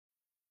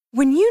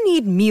When you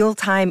need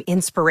mealtime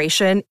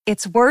inspiration,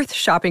 it's worth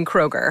shopping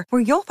Kroger,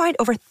 where you'll find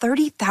over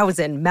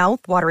 30,000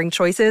 mouth-watering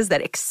choices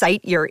that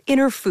excite your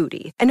inner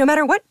foodie. And no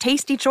matter what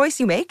tasty choice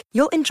you make,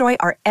 you'll enjoy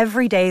our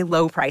everyday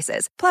low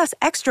prices, plus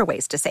extra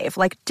ways to save,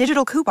 like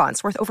digital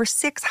coupons worth over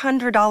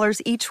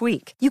 $600 each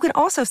week. You can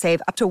also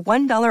save up to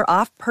 $1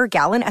 off per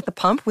gallon at the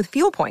pump with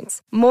fuel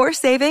points. More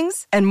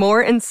savings and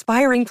more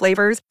inspiring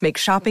flavors make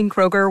shopping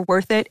Kroger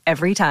worth it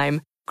every time.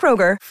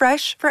 Kroger,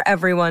 fresh for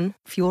everyone.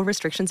 Fuel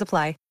restrictions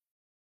apply.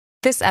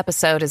 This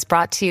episode is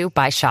brought to you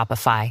by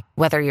Shopify.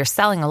 Whether you're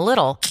selling a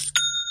little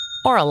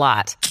or a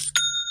lot,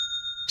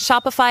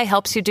 Shopify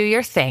helps you do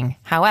your thing,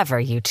 however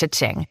you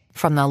cha-ching.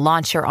 From the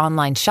launch your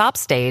online shop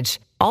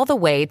stage, all the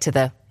way to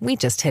the we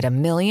just hit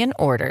 1 million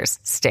orders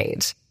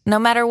stage. No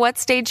matter what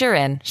stage you're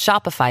in,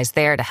 Shopify's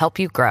there to help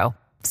you grow.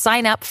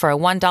 Sign up for a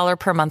 $1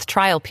 per month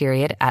trial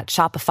period at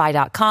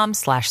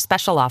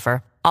shopify.com/special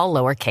offer, all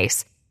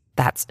lowercase.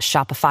 That's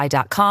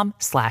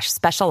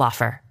shopify.com/special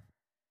offer.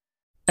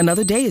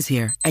 Another day is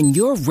here, and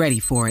you're ready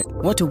for it.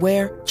 What to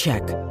wear?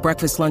 Check.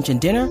 Breakfast, lunch, and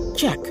dinner?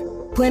 Check.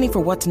 Planning for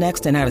what's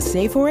next and how to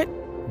save for it?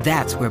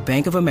 That's where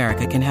Bank of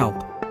America can help.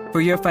 For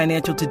your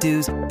financial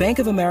to-dos, Bank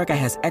of America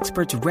has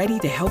experts ready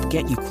to help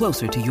get you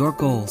closer to your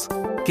goals.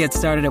 Get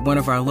started at one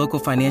of our local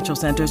financial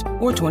centers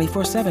or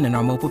 24/7 in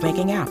our mobile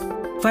banking app.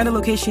 Find a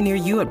location near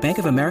you at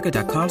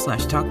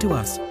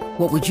bankofamerica.com/talktous.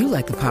 What would you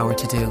like the power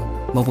to do?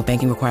 Mobile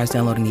banking requires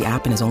downloading the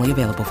app and is only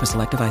available for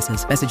select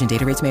devices. Message and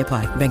data rates may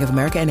apply. Bank of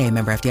America N.A.,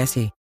 member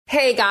FDIC.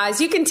 Hey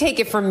guys, you can take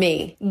it from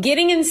me.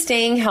 Getting and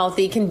staying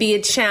healthy can be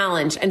a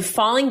challenge, and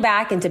falling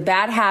back into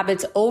bad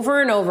habits over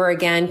and over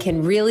again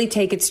can really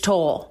take its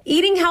toll.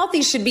 Eating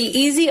healthy should be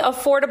easy,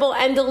 affordable,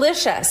 and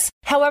delicious.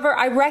 However,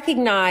 I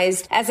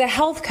recognized as a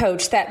health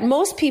coach that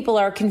most people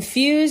are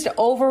confused,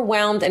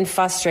 overwhelmed, and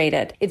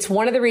frustrated. It's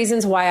one of the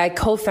reasons why I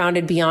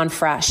co-founded Beyond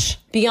Fresh.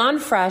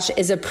 Beyond Fresh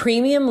is a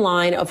premium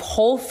line of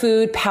whole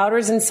food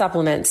powders and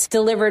supplements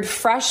delivered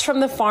fresh from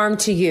the farm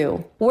to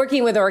you.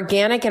 Working with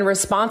organic and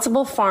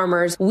responsible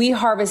farmers, we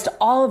harvest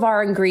all of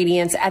our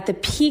ingredients at the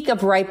peak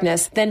of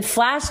ripeness, then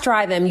flash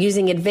dry them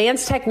using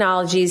advanced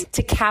technologies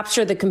to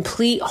capture the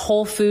complete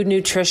whole food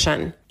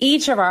nutrition.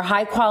 Each of our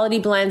high-quality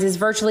blends is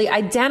virtually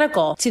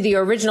identical to the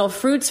original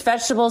fruits,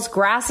 vegetables,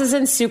 grasses,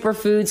 and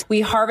superfoods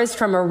we harvest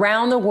from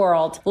around the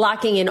world,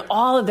 locking in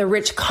all of the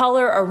rich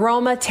color,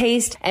 aroma,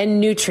 taste,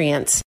 and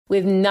nutrients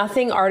with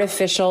nothing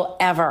artificial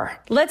ever.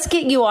 Let's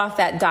get you off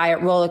that diet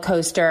roller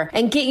coaster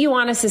and get you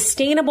on a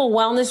sustainable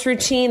wellness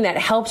routine that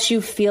helps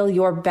you feel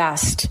your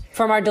best.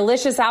 From our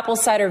delicious apple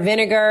cider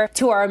vinegar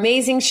to our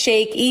amazing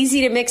shake,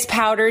 easy to mix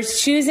powders,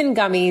 chews, and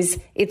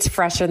gummies, it's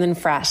fresher than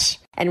fresh.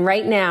 And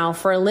right now,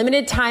 for a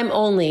limited time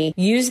only,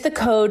 use the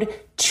code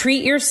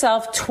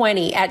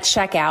TREATYOURSELF20 at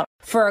checkout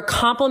for a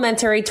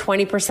complimentary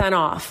 20%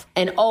 off,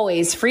 and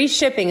always free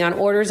shipping on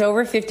orders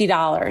over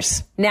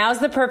 $50. Now's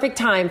the perfect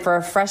time for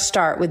a fresh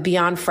start with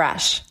Beyond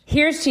Fresh.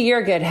 Here's to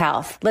your good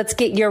health. Let's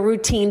get your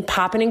routine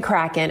popping and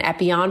cracking at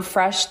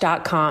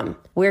beyondfresh.com.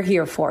 We're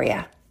here for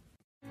you.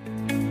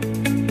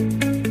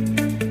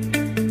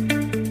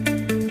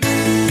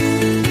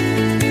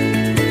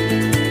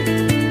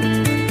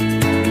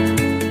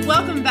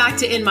 Back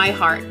to In My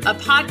Heart, a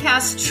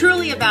podcast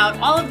truly about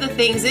all of the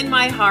things in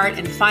my heart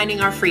and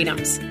finding our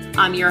freedoms.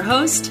 I'm your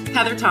host,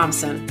 Heather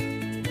Thompson.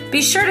 Be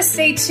sure to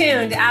stay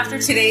tuned after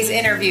today's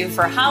interview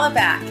for Holla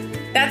Back.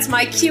 That's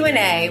my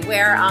Q&A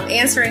where I'm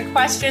answering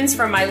questions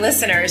from my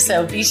listeners,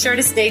 so be sure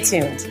to stay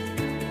tuned.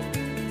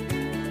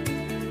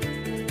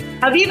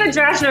 Aviva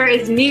Drescher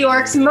is New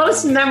York's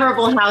most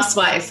memorable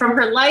housewife. From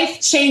her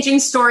life-changing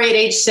story at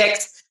age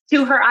 6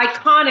 to her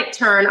iconic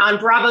turn on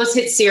Bravo's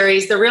hit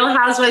series, The Real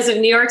Housewives of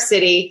New York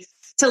City,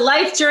 to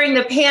life during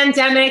the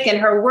pandemic and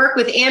her work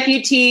with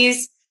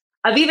amputees,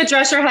 Aviva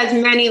Drescher has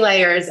many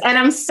layers, and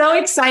I'm so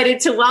excited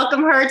to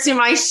welcome her to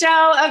my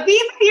show.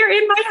 Aviva, you're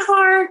in my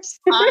heart.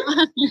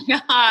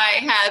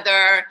 Hi,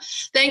 Heather.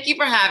 Thank you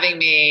for having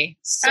me.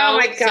 Oh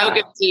my God. So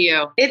good to see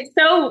you. It's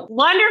so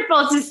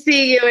wonderful to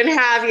see you and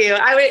have you.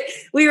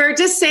 We were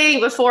just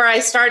saying before I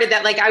started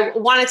that, like, I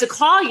wanted to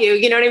call you,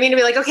 you know what I mean? To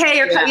be like, okay,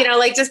 you're, you know,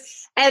 like just.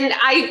 And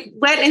I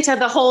went into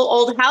the whole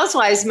old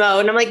housewives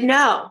mode, and I'm like,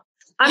 no,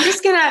 I'm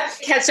just going to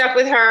catch up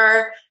with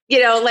her,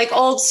 you know, like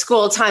old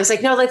school times.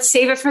 Like, no, let's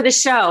save it for the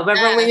show.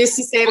 Remember when we used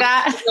to say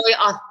that? It's really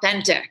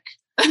authentic.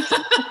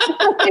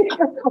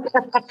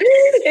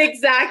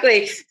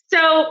 Exactly.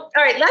 So, all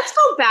right, let's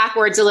go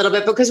backwards a little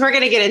bit because we're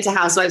going to get into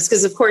housewives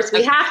because, of course,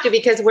 we have to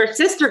because we're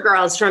sister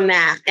girls from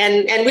that.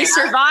 And we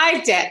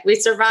survived it. We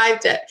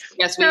survived it.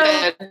 Yes, we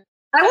did.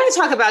 I want to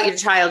talk about your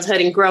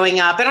childhood and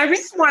growing up. And I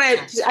really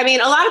want to, I mean,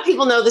 a lot of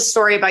people know the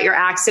story about your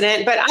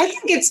accident, but I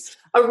think it's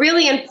a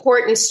really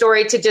important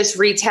story to just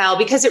retell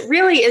because it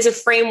really is a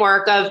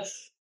framework of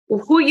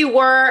who you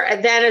were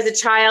then as a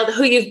child,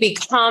 who you've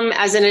become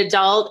as an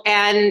adult,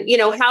 and, you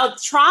know, how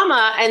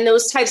trauma and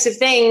those types of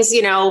things,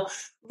 you know,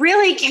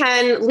 really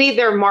can leave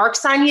their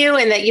marks on you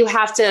and that you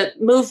have to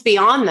move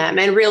beyond them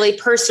and really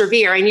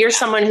persevere. And you're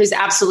someone who's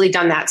absolutely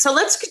done that. So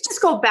let's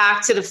just go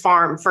back to the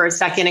farm for a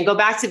second and go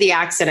back to the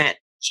accident.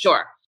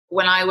 Sure.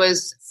 when I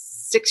was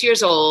 6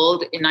 years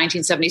old in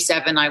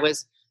 1977, I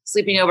was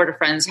sleeping over at a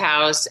friend's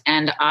house,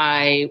 and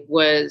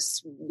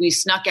we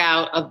snuck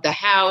out of the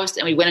house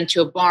and we went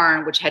into a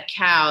barn which had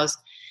cows,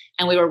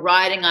 and we were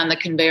riding on the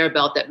conveyor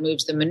belt that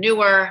moves the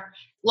manure.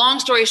 Long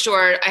story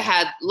short, I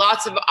had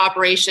lots of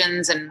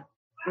operations and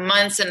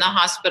months in the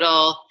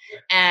hospital,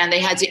 and they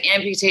had to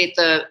amputate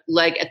the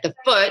leg at the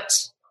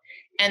foot.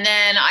 And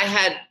then I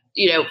had,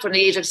 from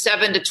the age of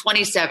 7 to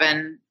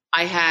 27,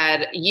 I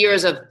had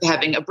years of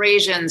having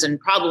abrasions and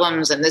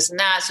problems and this and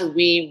that. So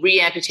we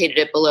re-amputated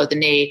it below the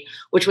knee,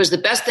 which was the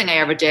best thing I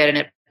ever did. And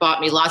it brought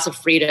me lots of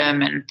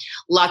freedom and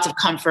lots of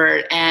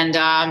comfort. And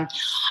I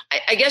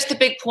guess the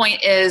big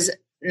point is,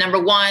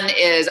 number one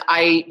is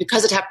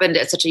because it happened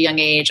at such a young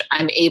age,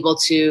 I'm able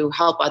to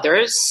help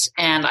others.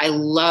 And I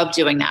love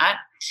doing that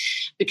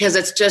because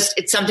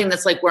it's something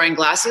that's like wearing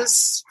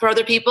glasses for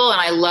other people. And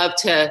I love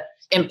to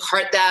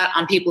impart that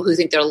on people who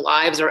think their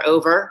lives are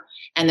over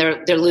and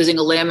they're losing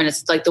a limb, and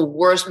it's like the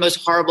worst,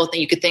 most horrible thing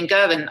you could think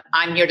of. And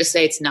I'm here to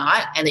say it's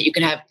not, and that you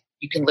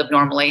can live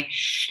normally.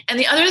 And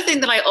the other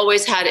thing that I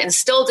always had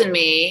instilled in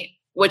me,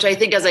 which I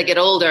think as I get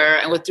older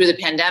and through the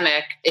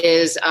pandemic,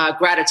 is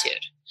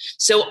gratitude.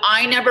 So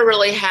I never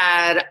really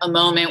had a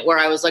moment where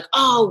I was like,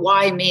 oh,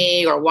 why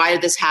me? Or why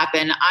did this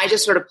happen? I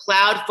just sort of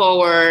plowed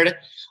forward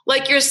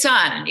like your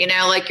son,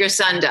 like your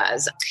son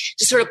does.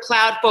 Just sort of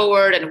plowed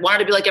forward and wanted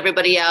to be like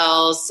everybody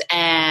else.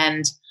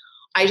 And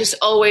I just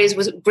always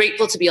was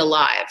grateful to be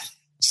alive.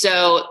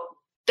 So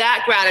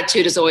that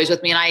gratitude is always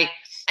with me. And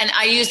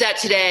I use that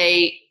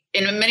today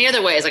in many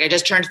other ways. Like I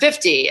just turned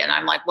 50 and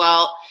I'm like,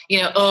 well,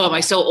 am I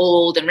so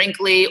old and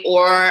wrinkly?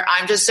 Or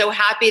I'm just so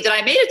happy that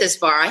I made it this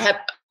far.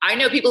 I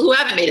know people who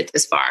haven't made it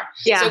this far.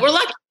 Yeah. So we're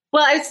lucky.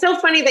 Well, it's so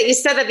funny that you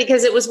said that,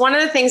 because it was one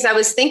of the things I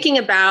was thinking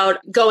about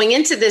going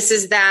into this,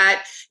 is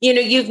that,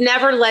 you've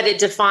never let it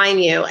define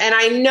you. And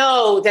I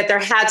know that there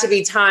had to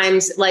be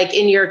times like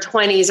in your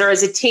 20s or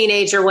as a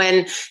teenager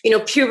when,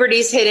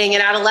 puberty's hitting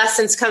and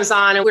adolescence comes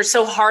on and we're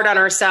so hard on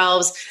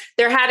ourselves.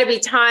 There had to be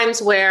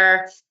times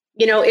where,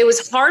 it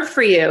was hard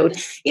for you.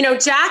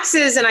 Jax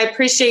is, and I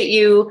appreciate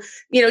you,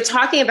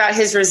 talking about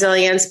his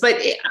resilience, but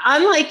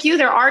unlike you,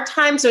 there are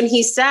times when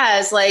he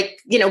says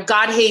like,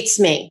 God hates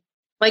me.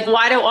 Like,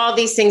 why do all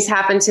these things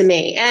happen to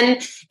me?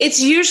 And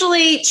it's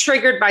usually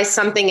triggered by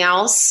something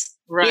else.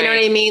 Right. You know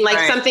what I mean? Like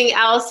something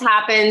else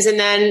happens and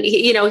then,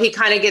 he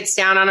kind of gets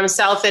down on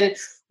himself. And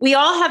we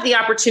all have the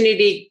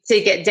opportunity to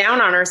get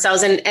down on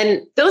ourselves.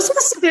 And those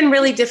must have been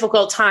really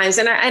difficult times.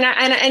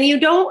 And you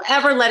don't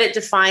ever let it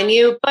define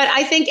you. But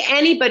I think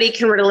anybody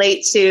can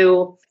relate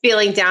to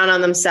feeling down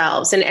on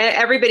themselves, and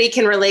everybody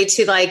can relate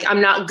to like,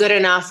 I'm not good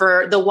enough,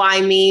 or the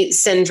why me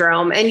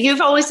syndrome. And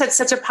you've always had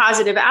such a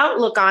positive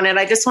outlook on it.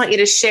 I just want you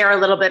to share a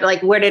little bit,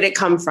 like, where did it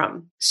come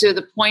from? So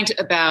the point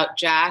about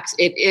Jax,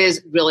 it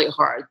is really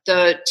hard.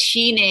 The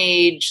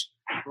teenage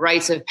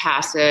rites of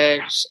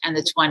passage and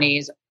the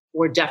 20s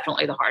were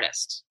definitely the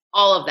hardest.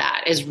 All of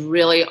that is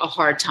really a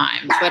hard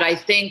time. But I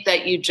think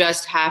that you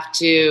just have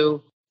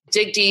to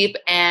dig deep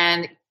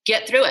and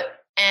get through it.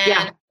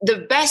 And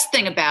the best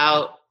thing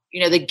about,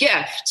 the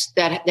gift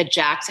that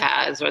Jax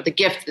has, or the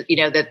gift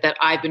that, that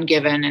I've been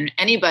given, and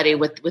anybody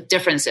with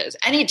differences,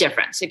 any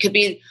difference, it could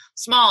be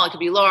small, it could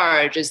be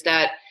large, is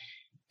that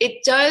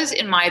it does,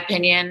 in my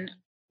opinion,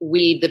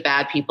 weed the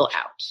bad people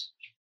out.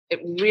 It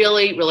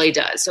really, really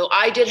does. So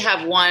I did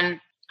have one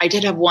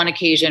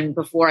occasion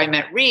before I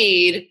met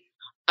Reed.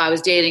 I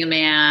was dating a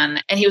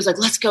man and he was like,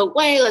 let's go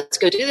away. Let's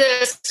go do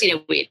this.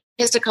 We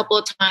kissed a couple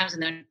of times,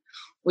 and then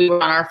we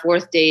were on our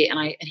fourth date, and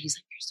he's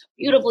like, you're so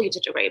beautiful. You have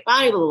such a great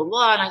body, blah, blah,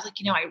 blah. And I was like,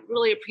 I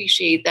really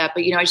appreciate that.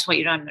 But, I just want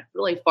you to know I'm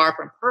really far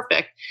from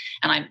perfect,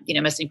 and I'm,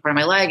 missing part of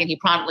my leg. And he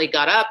promptly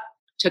got up,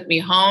 took me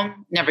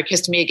home, never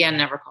kissed me again,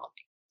 never called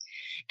me.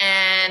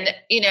 And,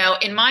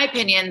 in my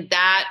opinion,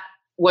 that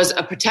was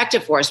a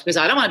protective force, because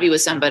I don't want to be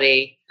with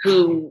somebody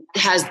who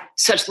has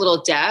such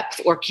little depth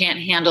or can't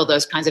handle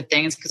those kinds of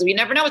things, because we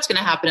never know what's going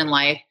to happen in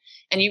life.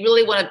 And you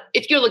really want to,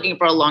 if you're looking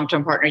for a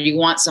long-term partner, you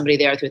want somebody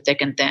there through thick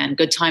and thin,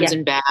 good times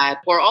and bad,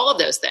 or all of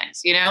those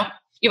things. You have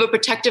a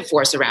protective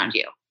force around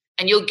you,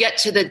 and you'll get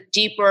to the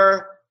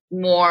deeper,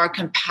 more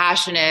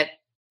compassionate,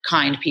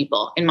 kind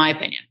people, in my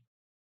opinion.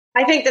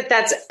 I think that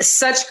that's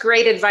such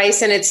great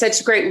advice, and it's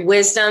such great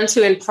wisdom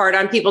to impart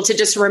on people to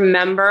just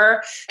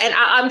remember. And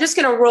I'm just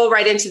going to roll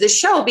right into the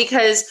show,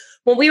 because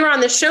when we were on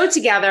the show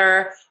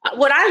together,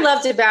 what I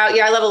loved about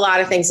you, I love a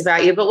lot of things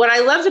about you, but what I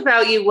loved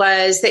about you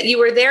was that you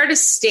were there to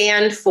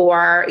stand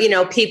for,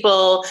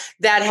 people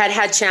that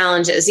had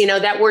challenges,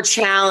 that were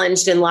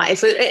challenged in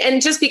life.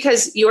 And just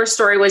because your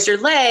story was your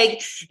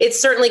leg, it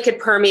certainly could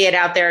permeate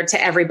out there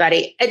to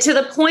everybody. And to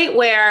the point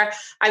where,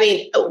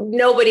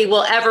 nobody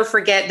will ever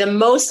forget the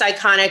most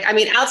iconic,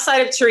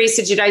 outside of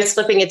Teresa Giudice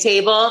flipping a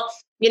table,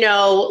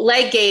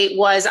 Leggate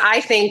was, I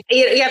think,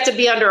 you have to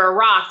be under a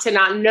rock to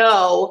not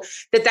know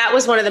that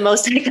was one of the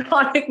most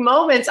iconic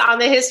moments on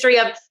the history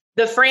of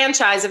the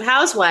franchise of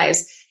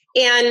Housewives.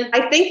 And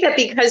I think that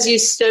because you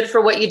stood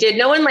for what you did,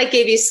 no one like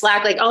gave you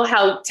slack, like, oh,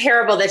 how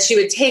terrible that she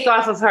would take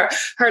off of her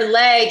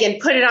leg and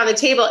put it on the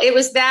table. It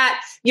was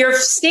that your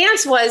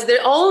stance was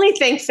the only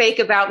thing fake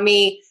about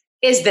me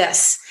is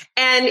this.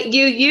 And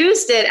you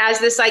used it as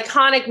this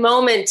iconic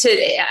moment to,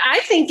 I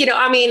think,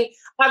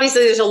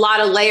 obviously there's a lot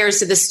of layers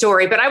to the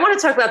story, but I want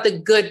to talk about the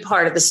good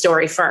part of the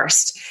story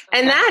first.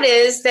 And that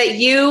is that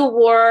you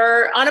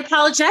were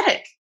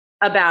unapologetic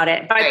about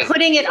it by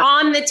putting it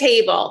on the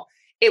table.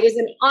 It was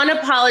an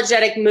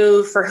unapologetic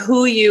move for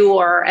who you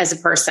were as a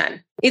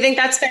person. You think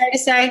that's fair to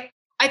say?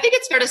 I think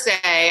it's fair to say.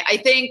 I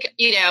think,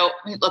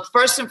 look,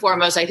 first and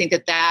foremost, I think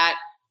that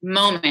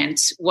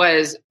moment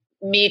was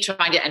me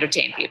trying to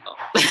entertain people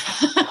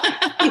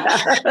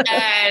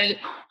and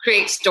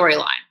create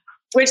storyline.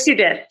 Which you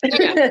did.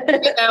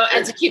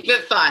 And to keep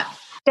it fun.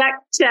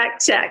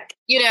 Check.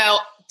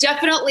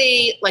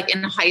 Definitely like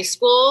in high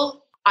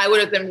school, I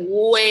would have been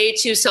way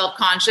too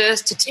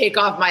self-conscious to take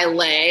off my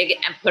leg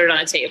and put it on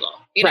a table.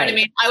 You know what I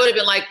mean? I would have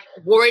been like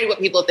worried what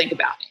people think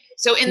about me.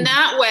 So in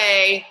that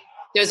way,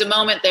 there's a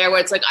moment there where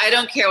it's like, I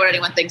don't care what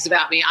anyone thinks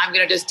about me. I'm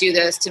going to just do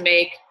this to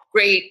make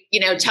great,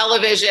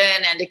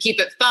 television and to keep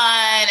it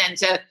fun and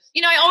to,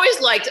 I always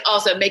liked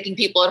also making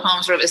people at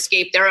home sort of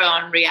escape their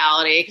own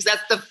reality because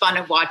that's the fun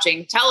of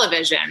watching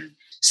television.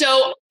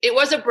 So it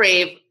was a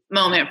brave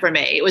moment for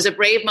me. It was a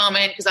brave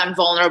moment because I'm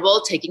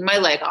vulnerable, taking my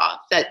leg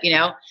off and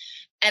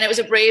it was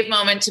a brave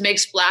moment to make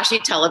splashy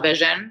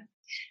television.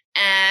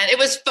 And it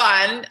was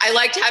fun. I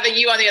liked having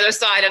you on the other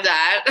side of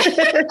that.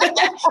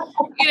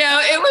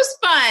 It was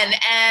fun.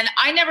 And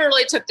I never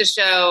really took the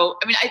show.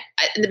 I mean,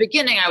 in the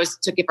beginning, I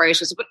took it very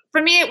seriously. But for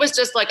me, it was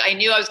just like, I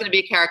knew I was going to be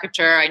a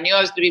caricature. I knew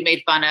I was going to be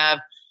made fun of.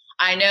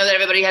 I know that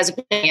everybody has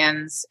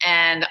opinions.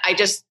 And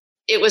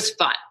it was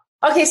fun.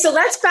 Okay, so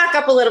let's back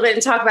up a little bit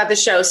and talk about the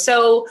show.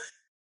 So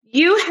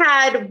you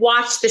had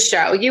watched the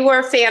show. You were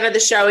a fan of the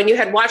show and you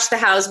had watched The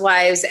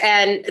Housewives.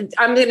 And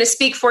I'm going to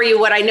speak for you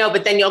what I know,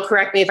 but then you'll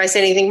correct me if I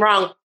say anything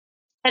wrong.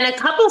 And a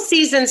couple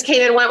seasons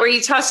came and went where you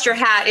tossed your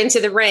hat into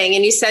the ring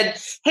and you said,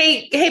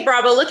 hey,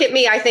 Bravo, look at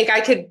me. I think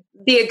I could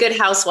be a good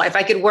housewife.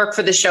 I could work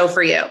for the show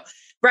for you.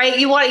 Right?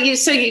 Tell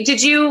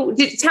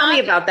me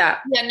about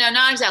that. Yeah, no,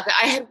 not exactly.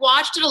 I had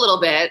watched it a little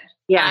bit.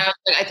 Yeah.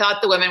 I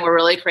thought the women were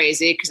really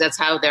crazy because that's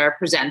how they're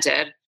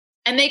presented.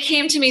 And they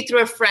came to me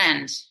through a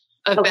friend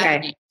of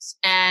Bethany's.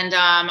 And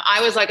I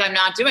was like, I'm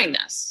not doing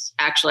this.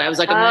 Actually, I was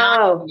like, I'm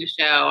not doing the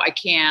show. I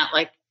can't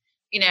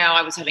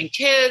I was having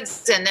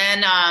kids. And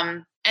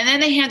then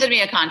they handed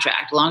me a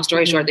contract. Long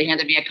story short, they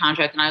handed me a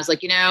contract. And I was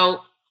like,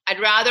 I'd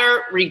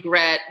rather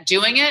regret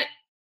doing it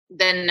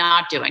than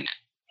not doing it.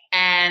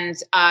 And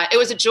it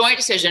was a joint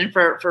decision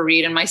for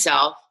Reed and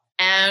myself.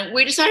 And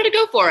we decided to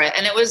go for it.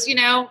 And it was,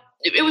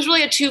 it was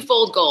really a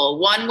twofold goal.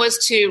 One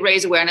was to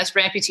raise awareness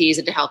for amputees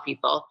and to help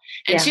people.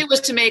 And two was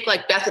to make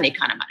like Bethany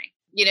kind of money.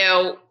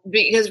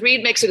 Because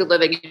Reed makes a good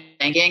living in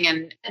banking.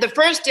 And the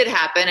first did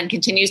happen and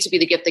continues to be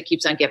the gift that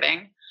keeps on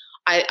giving.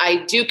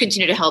 I do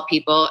continue to help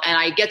people and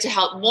I get to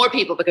help more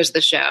people because of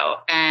the show.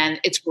 And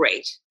it's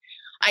great.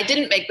 I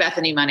didn't make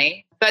Bethany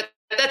money, but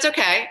that's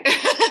okay.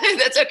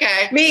 That's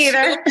okay. Me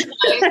either.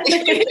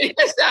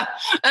 So,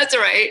 that's all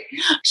right.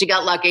 She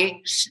got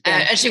lucky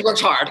and she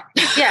worked hard.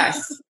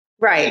 Yes.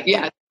 Right.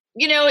 Yeah.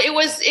 It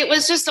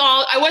was just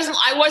all, I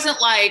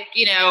wasn't like,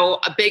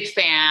 a big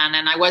fan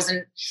and I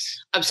wasn't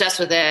obsessed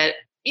with it.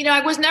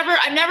 I'm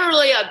never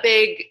really a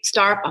big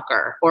star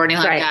fucker or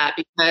anything like that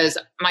because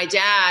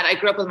I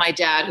grew up with my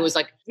dad who was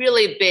like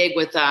really big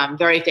with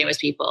very famous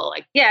people.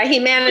 He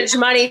managed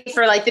money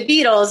for like the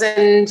Beatles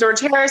and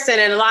George Harrison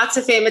and lots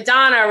of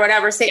Madonna or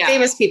whatever,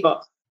 famous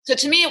people. So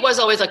to me, it was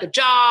always like a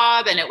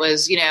job and it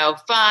was,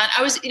 fun.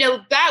 I was,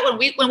 back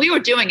when we were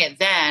doing it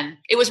then,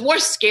 it was more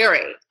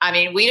scary. I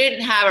mean, we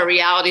didn't have a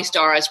reality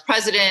star as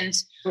president.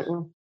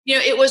 Mm-mm.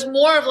 It was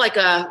more of like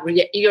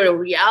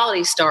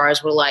reality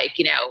stars were like,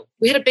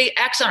 we had a big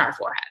X on our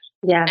forehead.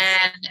 Yeah.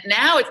 And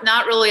now it's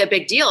not really a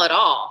big deal at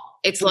all.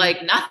 It's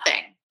like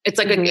nothing. It's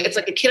like it's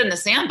like a kid in the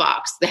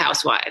sandbox, The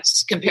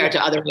Housewives, compared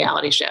to other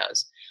reality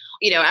shows.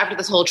 After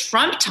this whole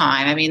Trump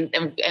time, I mean,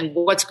 and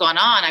what's gone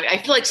on, I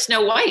feel like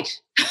Snow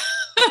White.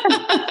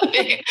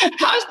 being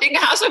a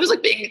housewife was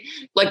like being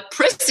like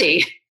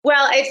prissy.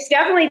 Well, it's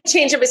definitely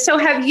changed. But so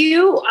have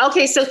you,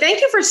 so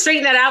thank you for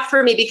straightening that out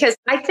for me, because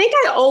I think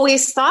I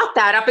always thought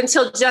that up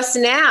until just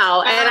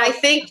now. And I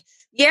think,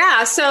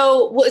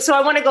 so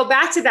I want to go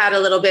back to that a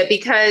little bit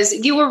because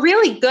you were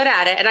really good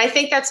at it. And I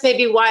think that's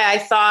maybe why I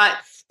thought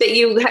that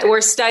you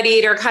were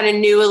studied or kind of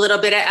knew a little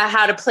bit of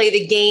how to play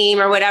the game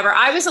or whatever.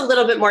 I was a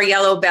little bit more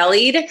yellow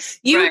bellied.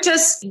 You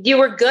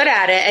were good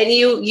at it and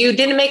you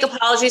didn't make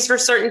apologies for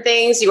certain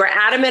things. You were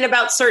adamant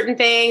about certain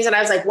things. And I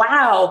was like,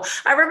 wow,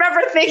 I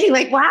remember thinking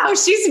like, wow,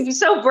 she's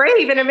so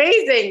brave and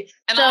amazing.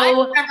 And I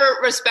remember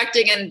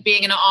respecting and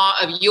being in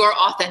awe of your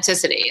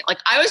authenticity. Like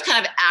I was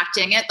kind of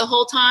acting it the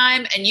whole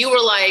time and you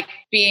were like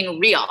being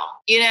real,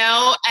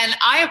 and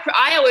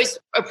I always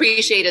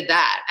appreciated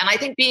that. And I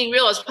think being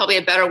real is probably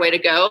a better way to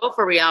go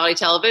for reality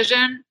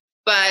television,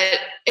 but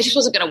it just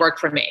wasn't going to work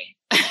for me.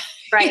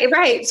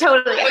 Right.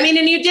 Totally. I mean,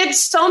 and you did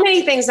so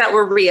many things that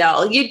were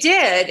real. You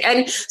did.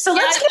 And so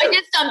I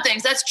did some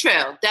things. That's true.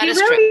 That is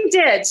true. You really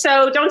did.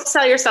 So don't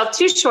sell yourself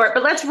too short,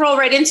 but let's roll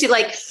right into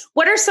like,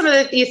 what are some of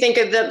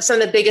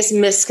some of the biggest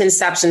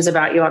misconceptions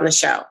about you on the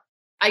show?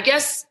 I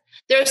guess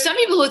there are some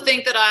people who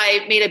think that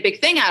I made a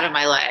big thing out of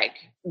my leg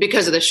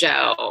because of the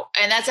show.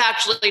 And that's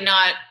actually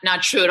not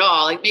true at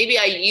all. Like maybe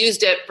I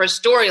used it for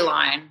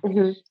storyline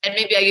and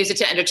maybe I used it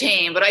to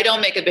entertain, but I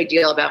don't make a big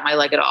deal about my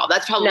leg at all.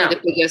 That's probably the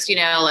biggest,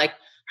 like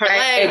her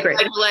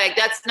leg.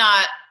 That's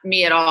not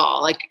me at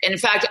all. Like, in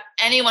fact,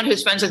 anyone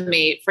who's friends with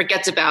me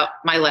forgets about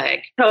my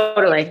leg.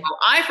 Totally. So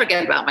I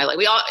forget about my leg.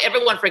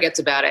 Everyone forgets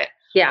about it.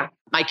 Yeah.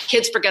 My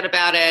kids forget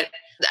about it.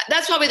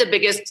 That's probably the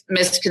biggest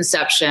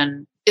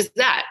misconception is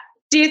that.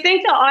 Do you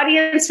think the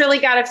audience really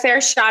got a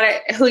fair shot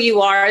at who you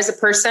are as a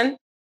person?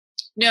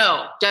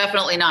 No,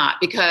 definitely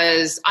not,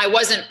 because I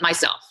wasn't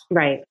myself.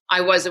 Right.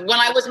 When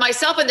I was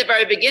myself in the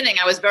very beginning,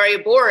 I was very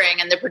boring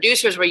and the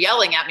producers were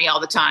yelling at me all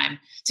the time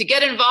to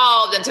get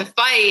involved and to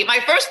fight. My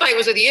first fight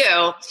was with you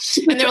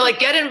and they were like,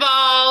 get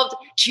involved.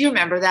 Do you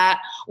remember that?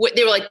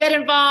 They were like, get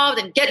involved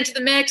and get into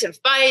the mix and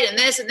fight and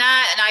this and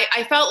that. And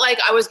I felt like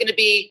I was going to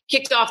be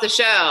kicked off the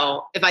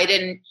show if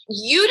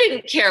you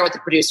didn't care what the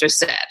producers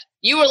said.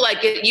 You were like,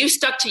 you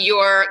stuck to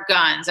your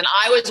guns and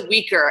I was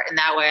weaker in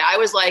that way. I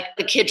was like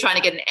the kid trying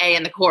to get an A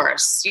in the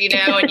course,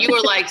 and you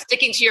were like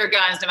sticking to your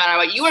guns no matter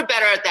what. You were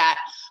better at that.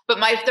 But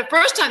the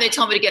first time they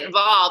told me to get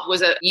involved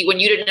was when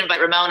you didn't invite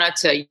Ramona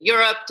to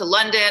Europe, to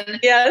London.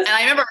 Yes. And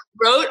I remember I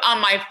wrote on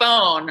my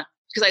phone,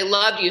 because I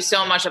loved you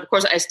so much. Of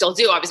course, I still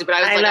do, obviously. But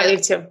I love you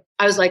too.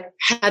 I was like,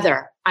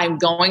 Heather, I'm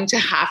going to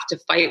have to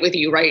fight with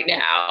you right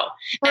now.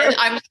 And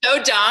I'm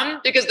so dumb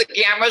because the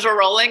cameras were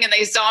rolling and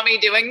they saw me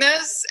doing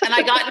this. And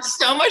I got in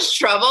so much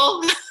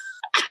trouble.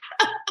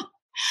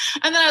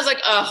 And then I was like,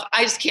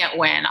 I just can't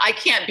win. I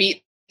can't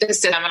beat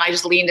this. And I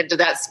just leaned into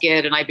that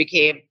skid and I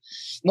became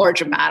more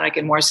dramatic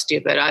and more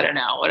stupid. I don't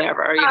know,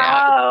 whatever.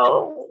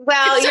 Oh,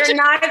 well, you're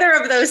neither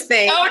of those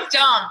things. So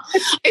dumb.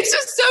 It's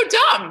just so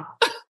dumb.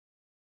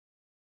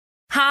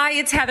 Hi,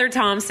 it's Heather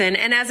Thompson,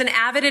 and as an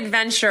avid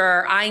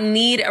adventurer, I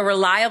need a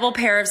reliable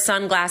pair of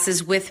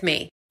sunglasses with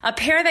me. A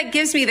pair that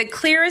gives me the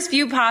clearest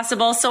view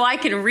possible so I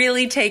can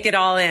really take it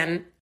all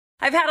in.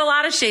 I've had a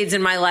lot of shades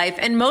in my life,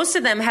 and most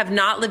of them have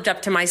not lived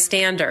up to my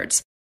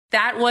standards.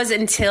 That was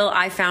until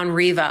I found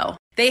Revo.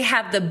 They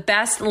have the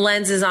best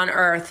lenses on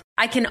earth.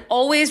 I can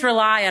always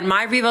rely on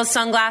my Revo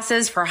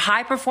sunglasses for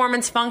high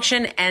performance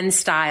function and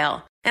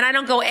style, and I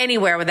don't go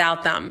anywhere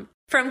without them.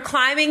 From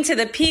climbing to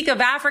the peak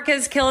of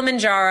Africa's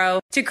Kilimanjaro,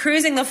 to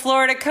cruising the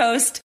Florida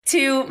coast,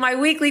 to my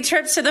weekly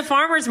trips to the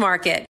farmer's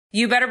market,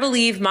 you better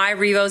believe my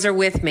Revos are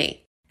with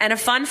me. And a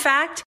fun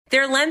fact,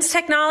 their lens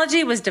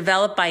technology was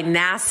developed by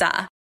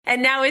NASA.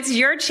 And now it's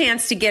your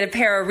chance to get a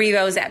pair of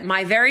Revos at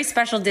my very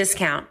special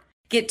discount.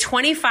 Get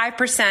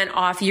 25%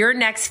 off your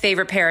next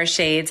favorite pair of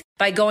shades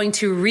by going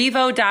to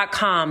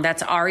Revo.com,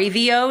 that's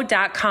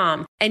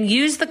REVO.com, and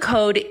use the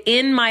code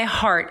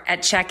INMYHEART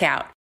at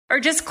checkout. Or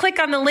just click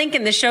on the link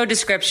in the show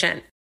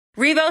description.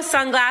 Revo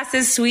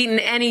sunglasses sweeten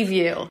any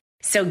view.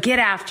 So get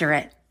after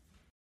it.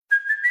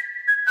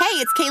 Hey,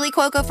 it's Kaylee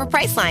Cuoco for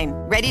Priceline.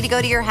 Ready to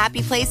go to your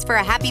happy place for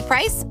a happy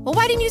price? Well,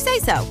 why didn't you say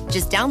so?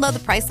 Just download the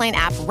Priceline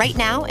app right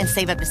now and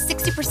save up to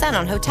 60%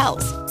 on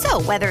hotels.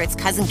 So whether it's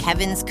Cousin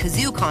Kevin's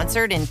Kazoo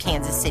Concert in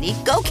Kansas City,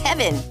 go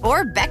Kevin,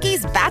 or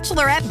Becky's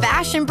Bachelorette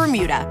Bash in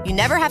Bermuda, you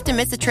never have to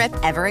miss a trip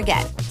ever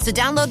again. So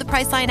download the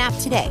Priceline app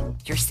today.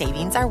 Your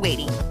savings are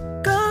waiting.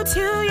 Go to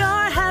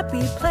your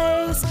happy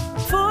place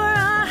for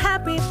a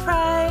happy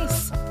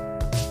price.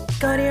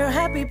 Go to your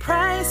happy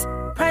price,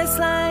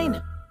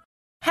 Priceline.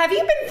 Have you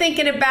been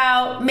thinking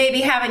about maybe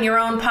having your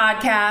own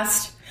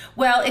podcast?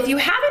 Well, if you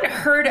haven't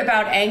heard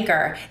about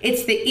Anchor,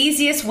 it's the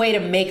easiest way to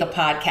make a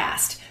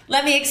podcast.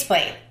 Let me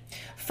explain.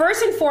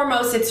 First and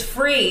foremost, it's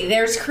free.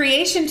 There's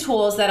creation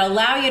tools that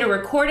allow you to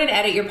record and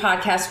edit your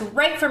podcast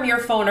right from your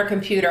phone or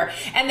computer.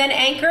 And then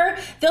Anchor,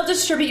 they'll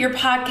distribute your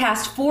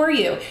podcast for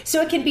you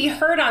so it can be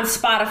heard on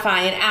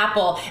Spotify and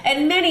Apple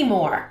and many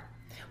more.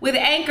 With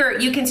Anchor,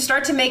 you can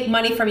start to make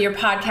money from your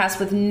podcast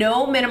with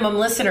no minimum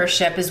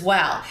listenership as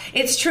well.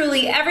 It's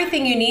truly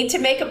everything you need to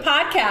make a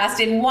podcast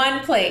in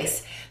one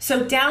place.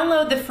 So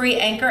download the free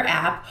Anchor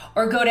app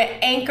or go to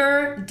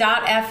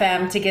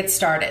anchor.fm to get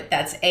started.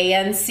 That's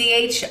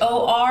ANCHOR.FM.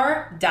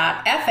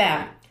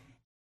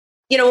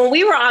 When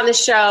we were on the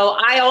show,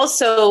 I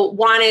also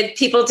wanted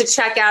people to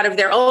check out of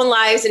their own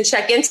lives and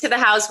check into the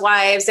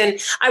housewives. And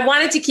I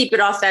wanted to keep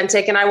it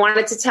authentic. And I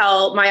wanted to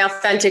tell my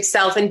authentic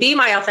self and be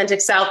my authentic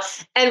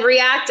self and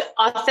react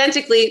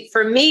authentically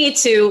for me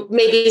to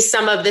maybe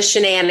some of the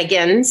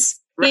shenanigans.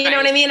 Right. You know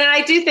what I mean? And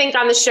I do think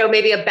on the show,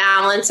 maybe a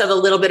balance of a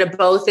little bit of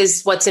both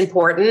is what's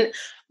important.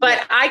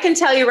 But I can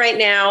tell you right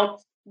now,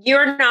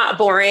 you're not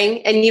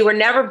boring and you were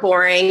never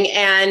boring.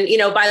 And,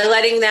 by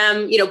letting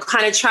them,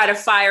 kind of try to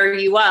fire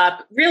you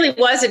up really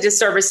was a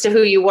disservice to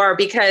who you were,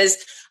 because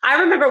I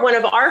remember one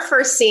of our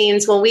first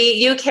scenes when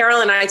you,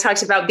 Carol, and I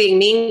talked about being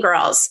mean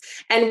girls.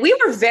 And we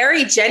were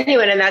very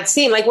genuine in that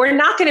scene. Like, we're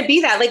not going to be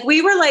that. Like,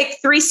 we were like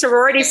three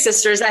sorority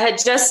sisters that had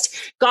just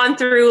gone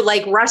through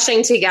like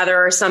rushing together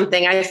or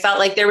something. I felt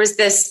like there was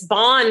this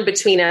bond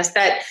between us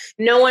that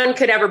no one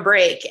could ever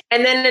break.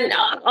 And then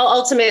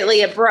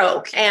ultimately it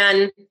broke.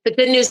 And the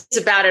good news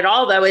about it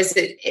all, though, is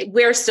that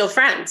we're still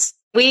friends.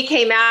 We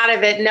came out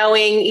of it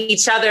knowing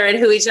each other and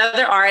who each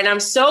other are. And I'm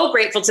so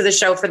grateful to the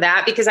show for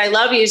that, because I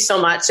love you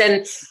so much.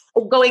 And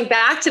going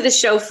back to the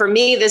show for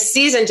me this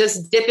season,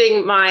 just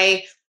dipping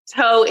my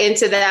toe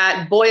into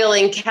that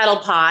boiling kettle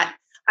pot,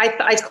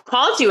 I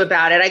called you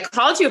about it. I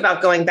called you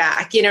about going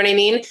back. You know what I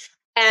mean?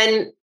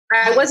 And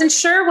I wasn't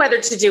sure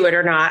whether to do it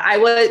or not.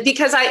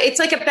 Because it's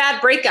like a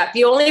bad breakup.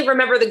 You only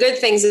remember the good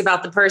things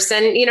about the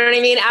person. You know what I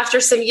mean?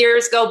 After some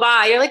years go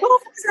by, you're like, oh,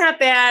 it's not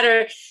bad.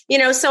 Or,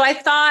 so I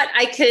thought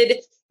I could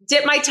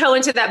dip my toe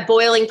into that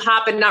boiling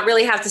pot and not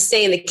really have to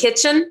stay in the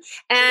kitchen.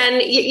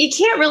 And you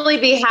can't really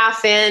be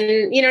half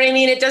in, you know what I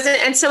mean? It doesn't.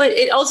 And so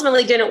it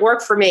ultimately didn't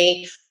work for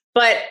me.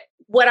 But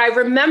what I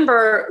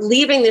remember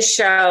leaving the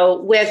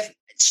show with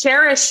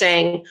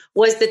cherishing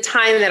was the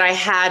time that I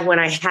had when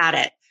I had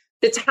it.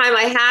 The time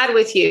I had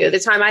with you, the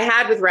time I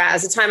had with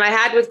Raz, the time I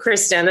had with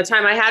Kristen, the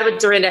time I had with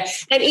Dorinda,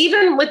 and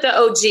even with the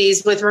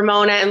OGs, with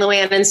Ramona and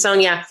Luann and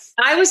Sonia.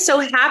 I was so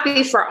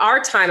happy for our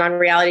time on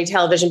reality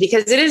television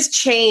because it has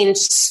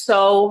changed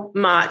so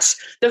much.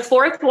 The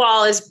fourth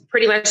wall is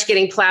pretty much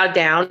getting plowed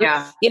down.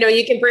 Yeah.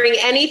 You can bring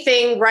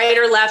anything right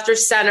or left or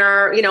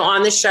center,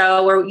 on the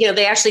show, or,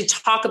 they actually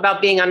talk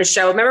about being on a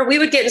show. Remember, we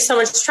would get in so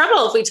much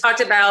trouble if we talked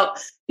about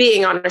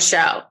being on a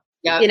show.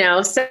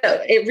 Yeah. So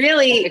it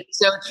really... It's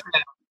so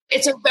true.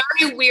 It's a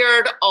very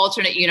weird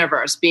alternate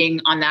universe being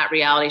on that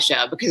reality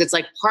show, because it's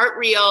like part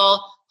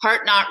real,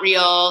 part not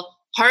real,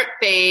 part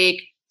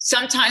fake.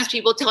 Sometimes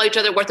people tell each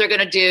other what they're going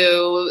to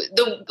do.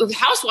 The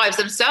housewives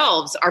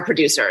themselves are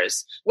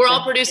producers. We're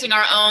all producing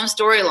our own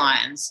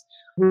storylines.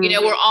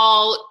 Mm-hmm. We're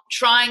all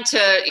trying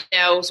to,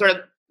 sort of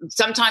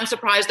sometimes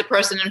surprise the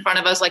person in front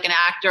of us like an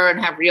actor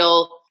and have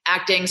real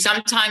acting.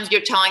 Sometimes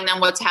you're telling them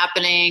what's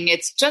happening.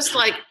 It's just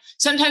like,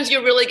 sometimes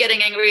you're really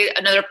getting angry at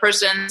another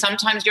person.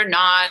 Sometimes you're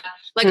not.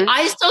 Like,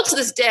 I still, to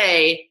this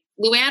day,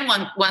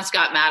 Luann once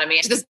got mad at me.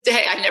 To this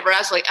day, I never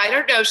asked, I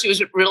don't know if she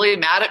was really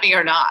mad at me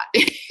or not.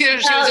 She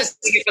was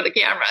just thinking for the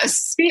cameras.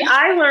 See,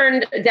 I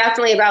learned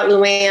definitely about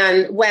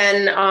Luann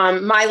when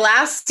my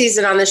last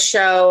season on the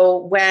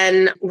show,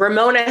 when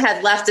Ramona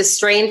had left a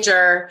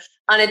stranger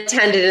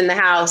unattended in the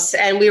house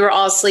and we were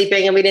all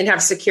sleeping and we didn't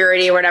have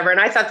security or whatever. And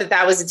I thought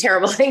that was a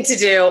terrible thing to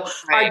do.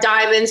 Right. Our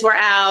diamonds were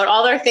out.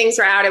 All our things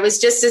were out. It was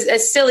just a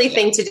silly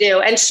thing to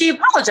do. And she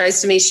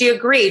apologized to me. She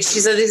agreed.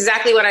 She said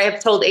exactly what I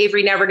have told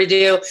Avery never to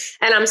do.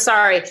 And I'm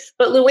sorry.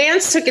 But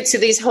Luann took it to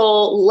these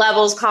whole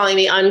levels, calling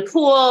me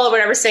uncool or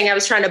whatever, saying I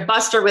was trying to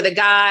bust her with a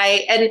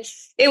guy. And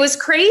it was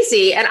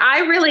crazy. And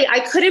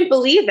I couldn't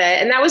believe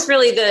it. And that was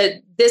really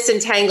the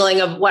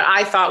disentangling of what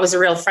I thought was a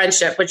real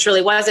friendship, which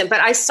really wasn't. But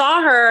I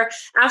saw her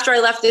after I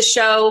left the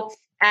show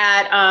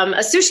at a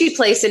sushi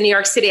place in New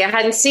York City. I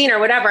hadn't seen her,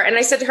 whatever. And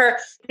I said to her,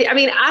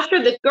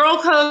 after the Girl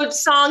Code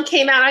song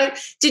came out,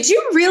 did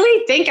you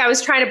really think I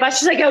was trying to bust?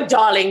 She's like, oh,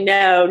 darling,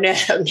 no,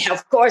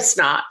 of course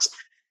not.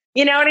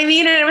 You know what I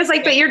mean? And it was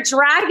like, but you're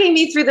dragging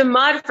me through the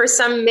mud for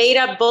some made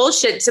up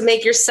bullshit to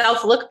make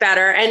yourself look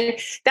better. And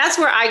that's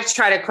where I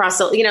try to cross,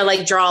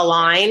 draw a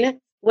line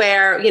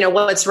where,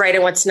 what's right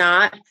and what's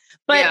not.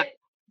 But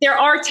there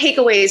are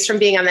takeaways from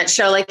being on that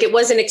show. Like, it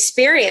was an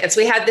experience.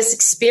 We had this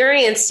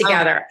experience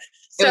together.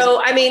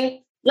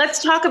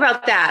 Let's talk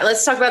about that.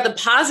 Let's talk about the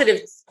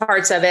positive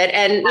parts of it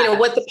and,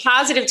 what the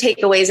positive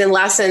takeaways and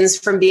lessons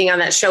from being on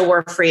that show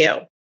were for you.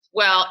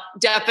 Well,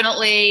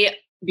 definitely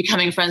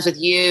becoming friends with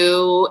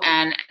you.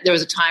 And there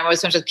was a time I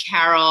was friends with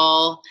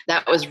Carol.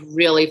 That was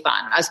really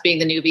fun. Us being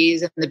the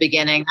newbies in the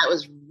beginning, that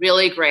was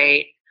really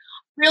great.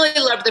 Really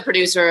loved the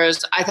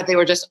producers. I thought they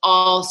were just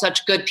all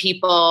such good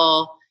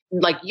people,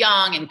 like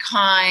young and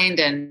kind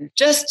and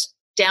just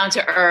down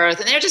to earth.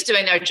 And they're just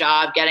doing their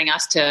job, getting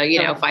us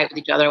to, fight with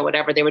each other or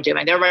whatever they were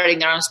doing. They were writing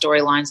their own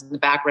storylines in the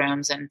back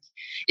rooms. And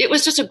it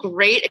was just a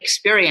great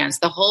experience.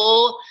 The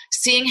whole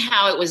seeing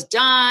how it was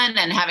done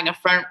and having a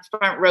front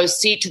row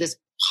seat to this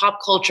pop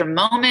culture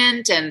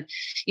moment and,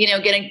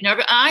 getting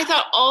nervous. And I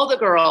thought all the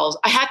girls,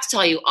 I have to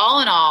tell you,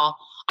 all in all,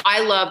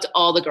 I loved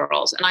all the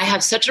girls. And I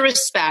have such a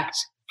respect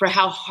for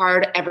how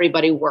hard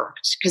everybody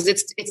worked, because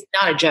it's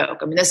not a joke.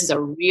 I mean, this is a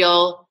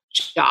real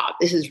job.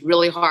 This is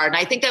really hard. And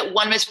I think that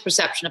one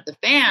misperception of the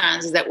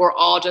fans is that we're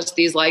all just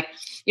these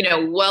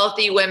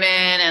wealthy women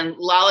and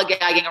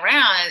lollygagging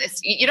around. And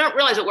you don't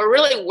realize that we're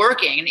really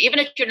working. And even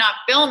if you're not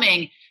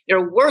filming,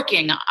 you're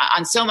working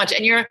on so much.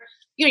 And you're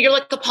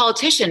like a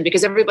politician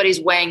because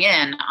everybody's weighing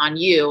in on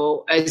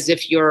you as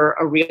if you're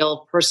a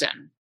real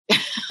person.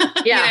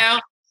 Yeah.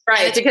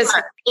 Right. Because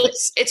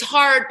it's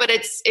hard, but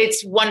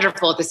it's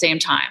wonderful at the same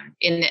time.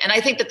 And I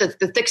think that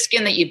the thick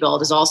skin that you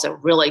build is also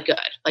really good,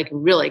 like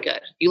really good.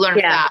 You learn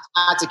fast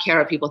not to care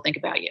what people think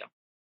about you.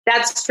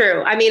 That's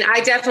true. I mean,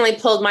 I definitely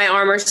pulled my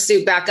armor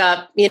suit back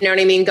up, you know what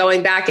I mean,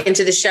 going back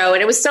into the show.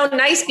 And it was so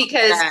nice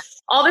because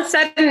all of a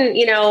sudden,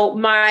 you know,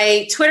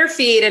 my Twitter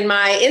feed and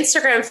my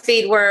Instagram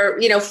feed were,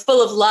 you know,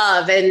 full of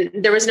love and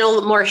there was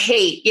no more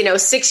hate. You know,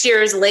 6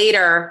 years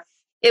later,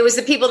 it was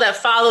the people that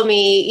follow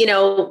me, you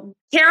know,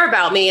 care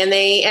about me and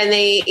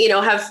they, you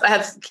know,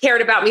 have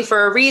cared about me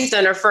for a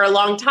reason or for a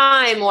long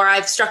time, or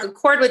I've struck a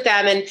chord with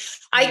them and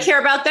I care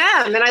about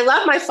them and I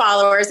love my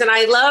followers and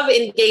I love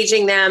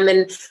engaging them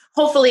and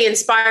hopefully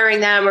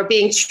inspiring them or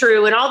being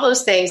true and all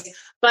those things.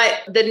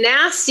 But the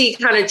nasty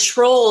kind of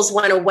trolls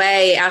went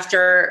away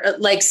after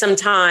like some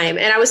time.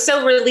 And I was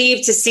so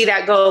relieved to see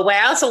that go away.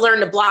 I also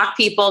learned to block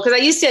people because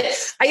I used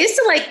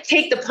to like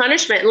take the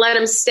punishment and let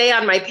them stay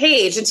on my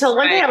page until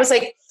one day I was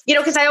like, you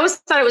know, because I always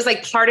thought it was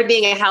like part of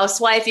being a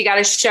housewife. You got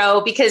to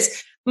show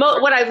because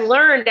what I've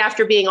learned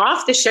after being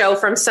off the show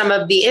from some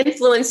of the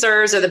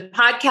influencers or the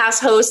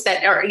podcast hosts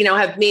that are, you know,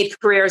 have made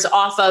careers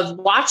off of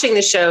watching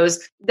the shows,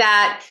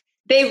 that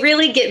they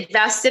really get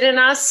vested in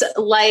us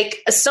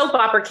like soap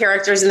opera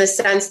characters in the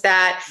sense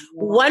that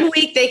one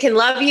week they can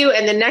love you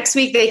and the next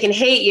week they can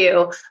hate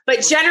you.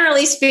 But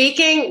generally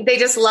speaking, they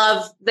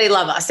love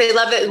us. They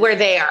love it where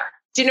they are.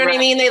 Do you know what I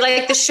mean? They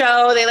like the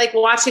show. They like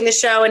watching the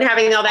show and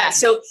having all that.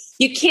 So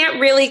you can't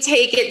really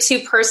take it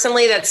too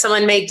personally that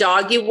someone may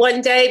dog you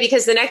one day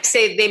because the next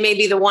day they may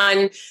be the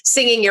one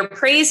singing your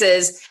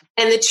praises.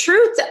 And the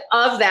truth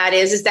of that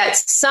is that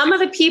some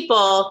of the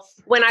people,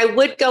 when I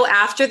would go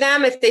after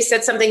them, if they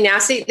said something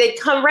nasty, they'd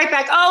come right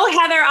back. Oh,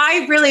 Heather,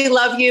 I really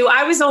love you.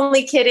 I was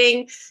only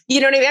kidding.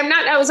 You know what I mean?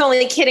 I was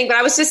only kidding, but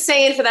I was just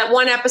saying for that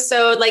one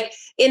episode, like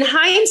in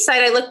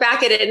hindsight, I look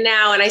back at it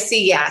now and I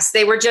see, yes,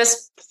 they were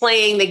just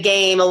playing the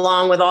game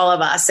along with all of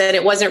us. And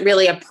it wasn't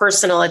really a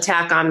personal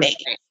attack on me.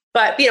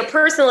 But, you know,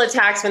 personal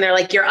attacks when they're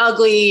like, you're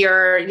ugly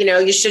or, you know,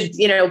 you should,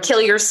 you know,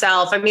 kill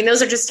yourself. I mean,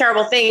 those are just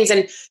terrible things.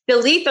 And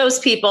delete those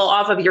people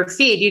off of your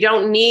feed. You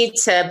don't need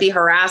to be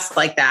harassed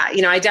like that.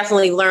 You know, I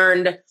definitely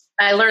learned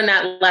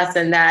that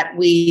lesson that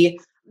we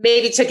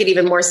maybe took it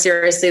even more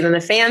seriously than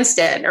the fans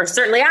did, or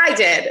certainly I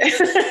did.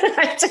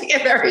 I took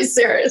it very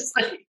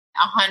seriously.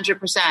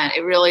 100%.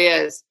 It really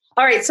is.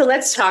 All right. So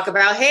let's talk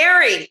about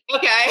Harry.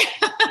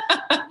 Okay.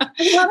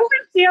 What do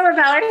you feel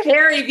about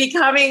Harry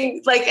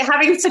becoming like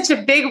having such a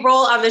big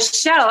role on the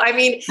show? I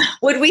mean,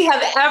 would we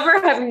have ever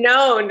have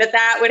known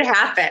that would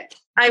happen?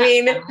 I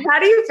mean, how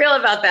do you feel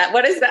about that?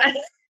 What is that?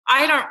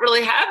 I don't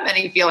really have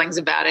many feelings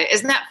about it.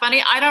 Isn't that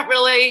funny? I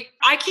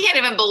can't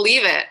even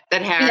believe it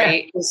that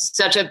Harry is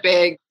such a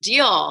big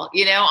deal,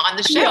 you know, on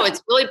the show.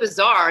 It's really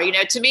bizarre. You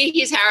know, to me,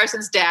 he's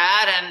Harrison's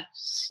dad and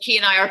he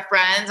and I are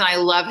friends and I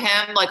love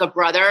him like a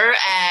brother.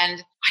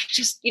 And I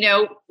just, you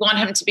know, want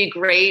him to be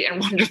great and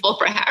wonderful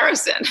for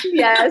Harrison.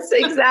 Yes,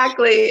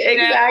 exactly.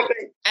 Exactly.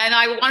 You know? And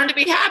I want him to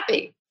be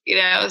happy, you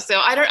know, so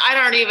I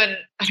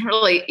don't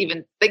really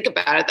even think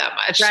about it that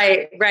much.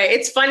 Right.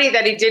 It's funny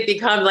that he did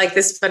become like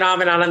this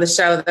phenomenon on the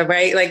show,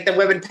 right? Like the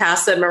women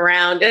pass him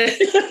around.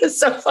 It's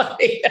so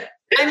funny.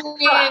 I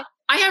mean,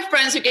 I have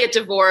friends who get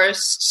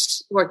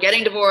divorced, who are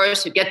getting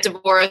divorced, who get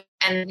divorced.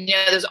 And, you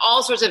know, there's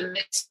all sorts of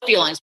mixed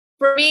feelings.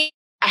 For me,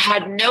 I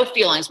had no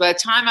feelings. By the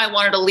time I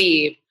wanted to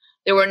leave,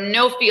 there were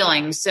no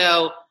feelings.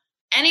 So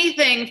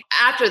anything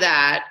after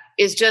that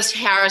is just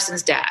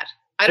Harrison's dad.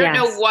 I don't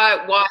know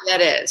why that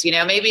is. You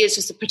know, maybe it's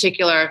just a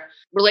particular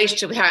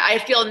relationship with Harry. I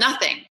feel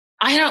nothing.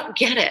 I don't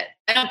get it.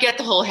 I don't get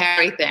the whole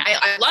Harry thing.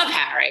 I love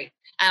Harry.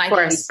 And I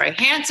think he's very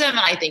handsome. And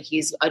I think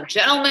he's a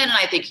gentleman. And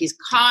I think he's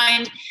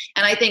kind.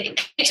 And I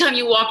think anytime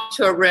you walk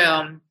to a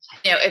room,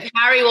 you know, if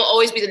Harry will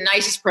always be the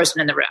nicest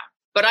person in the room.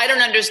 But I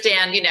don't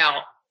understand, you know,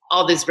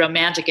 all this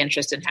romantic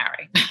interest in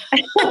Harry.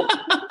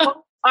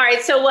 All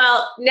right. So,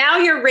 well, now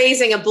you're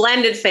raising a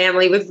blended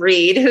family with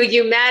Reed, who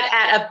you met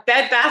at a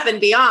Bed Bath &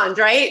 Beyond,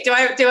 right? Do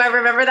I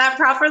remember that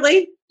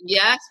properly?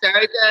 Yes,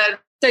 very good.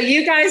 So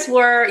you guys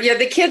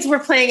the kids were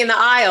playing in the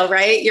aisle,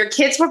 right? Your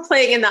kids were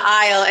playing in the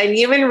aisle and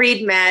you and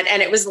Reed met,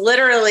 and it was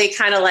literally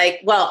kind of like,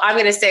 well, I'm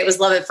going to say it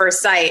was love at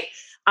first sight,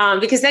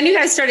 because then you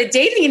guys started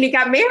dating and you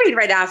got married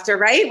right after,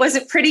 right? Was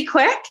it pretty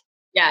quick?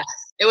 Yes.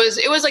 It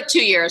was like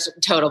 2 years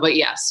total, but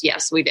yes,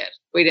 we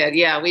did.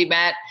 Yeah, we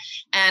met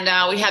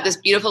and we had this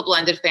beautiful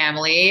blended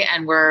family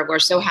and we're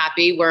so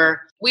happy.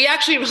 We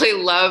actually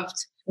really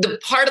loved the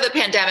part of the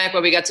pandemic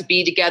where we got to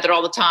be together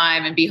all the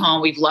time and be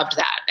home. We've loved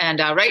that. And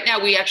right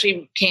now we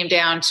actually came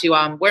down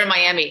to, we're in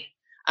Miami.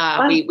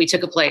 We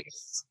took a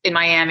place in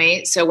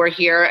Miami. So we're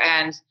here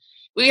and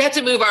we had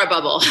to move our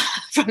bubble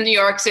from New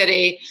York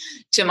City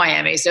to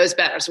Miami. So it's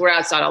better. So we're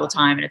outside all the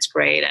time and it's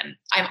great. And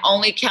I'm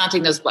only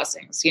counting those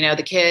blessings, you know,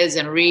 the kids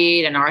and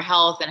Reed and our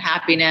health and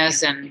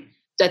happiness. And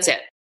that's it.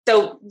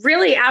 So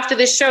really after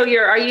the show,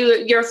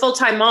 you're a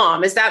full-time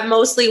mom. Is that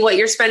mostly what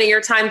you're spending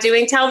your time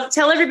doing?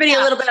 Tell everybody a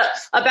little bit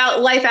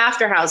about life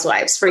after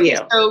Housewives for you.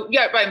 So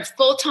yeah, I'm a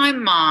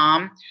full-time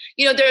mom.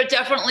 You know, there are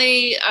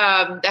definitely,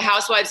 the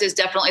Housewives is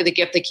definitely the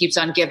gift that keeps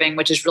on giving,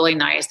 which is really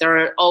nice.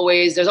 There's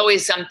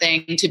always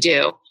something to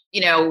do,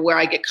 you know, where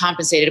I get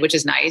compensated, which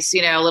is nice,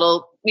 you know, a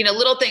little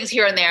little things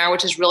here and there,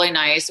 which is really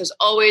nice. There's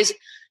always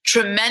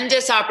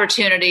tremendous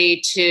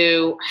opportunity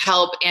to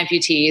help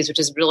amputees, which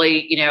is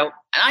really, and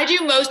I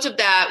do most of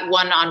that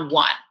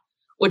one-on-one,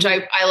 which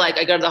I like.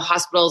 I go to the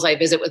hospitals, I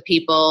visit with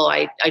people,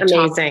 I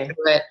talk through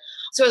it.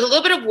 So it's a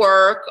little bit of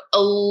work,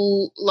 a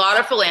lot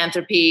of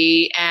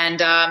philanthropy,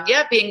 and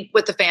being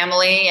with the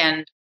family.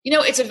 And,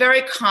 it's a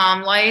very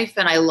calm life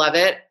and I love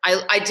it.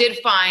 I did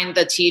find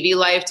the TV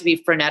life to be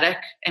frenetic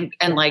and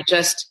like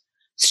just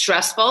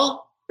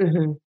stressful.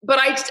 Mm-hmm. But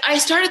I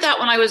started that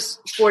when I was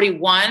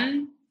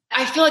 41.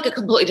 I feel like a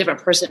completely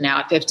different person now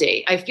at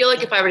 50. I feel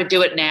like if I were to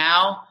do it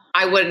now,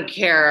 I wouldn't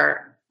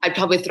care. I'd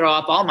probably throw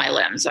up all my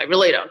limbs. I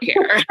really don't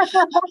care.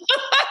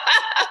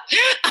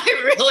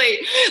 I really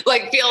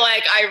feel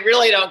like I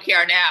really don't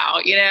care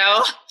now,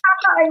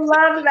 I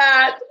love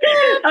that.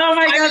 Oh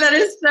my God, that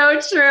is so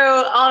true.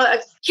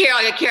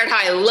 I cared how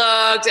I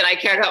looked and I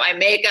cared about my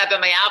makeup and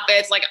my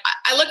outfits. Like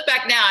I look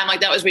back now, I'm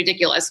like, that was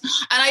ridiculous.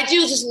 And I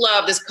do just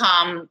love this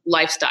calm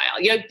lifestyle.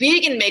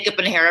 Being in makeup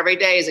and hair every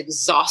day is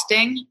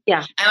exhausting.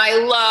 Yeah. And I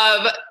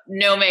love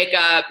no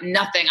makeup,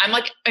 nothing.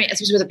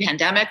 Especially with the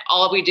pandemic,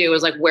 all we do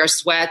is wear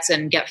sweats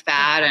and get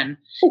fat. And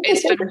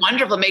it's been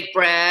wonderful. Make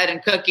bread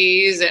and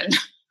cookies and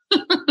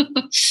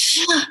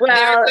well,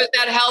 there's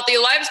that healthy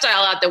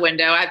lifestyle out the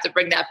window. I have to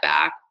bring that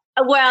back.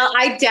 Well,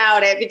 I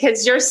doubt it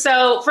because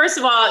first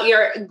of all,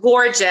 you're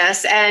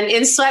gorgeous and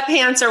in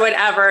sweatpants or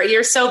whatever,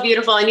 you're so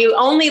beautiful and you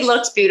only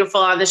looked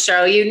beautiful on the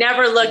show. You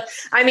never looked,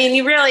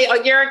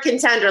 you're a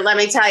contender. Let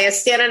me tell you,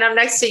 standing up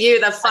next to you,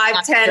 the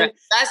 5'10".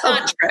 That's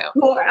not true.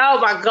 Oh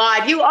my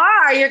God, you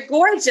are. You're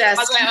gorgeous.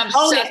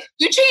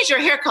 You changed your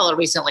hair color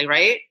recently,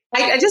 right?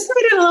 I just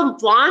made it a little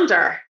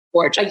blonder.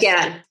 Gorgeous.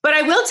 Again. But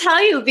I will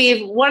tell you,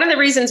 Viv, one of the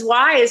reasons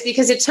why is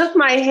because it took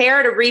my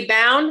hair to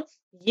rebound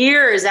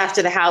years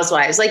after the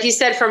Housewives. Like you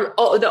said, from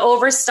the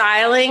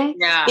overstyling,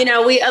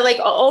 we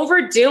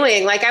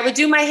overdoing. Like I would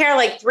do my hair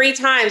 3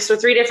 times for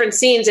 3 different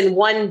scenes in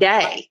one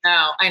day.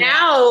 Oh, I know.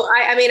 Now,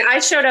 I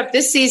showed up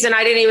this season.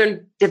 I didn't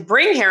even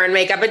bring hair and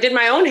makeup. I did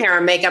my own hair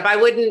and makeup. I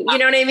wouldn't, you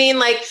know what I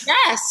mean?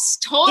 Yes,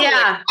 totally.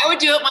 Yeah. I would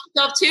do it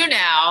myself too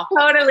now.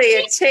 Totally.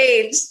 It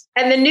changed.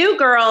 And the new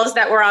girls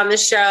that were on the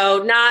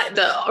show, not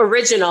the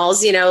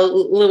originals,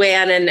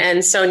 Luann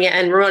and Sonia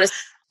and Ramona,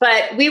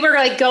 but we were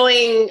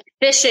going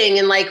fishing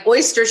and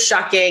oyster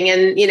shucking.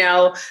 And,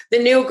 the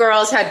new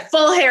girls had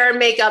full hair and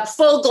makeup,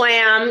 full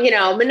glam,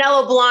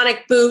 Manolo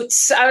Blahnik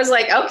boots. I was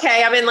like,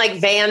 okay, I'm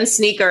in Van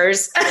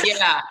sneakers.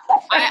 Yeah.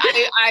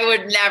 I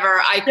would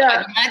never,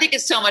 I think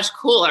it's so much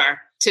cooler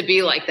to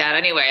be like that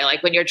anyway.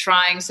 When you're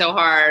trying so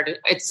hard,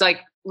 it's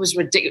was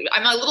ridiculous.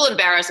 I'm a little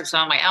embarrassed of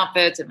some of my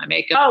outfits and my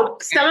makeup. Oh,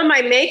 some of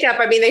my makeup.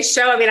 They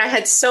show, I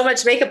had so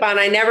much makeup on.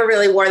 I never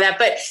really wore that,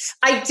 but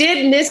I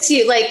did miss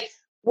you.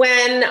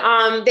 When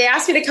they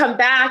asked me to come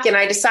back and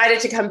I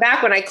decided to come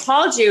back, when I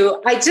called you,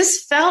 I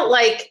just felt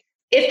like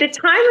if the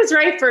time was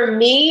right for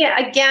me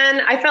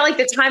again, I felt like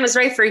the time was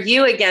right for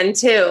you again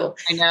too.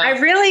 I know. I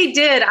really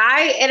did.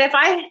 And if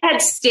I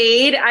had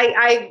stayed,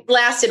 I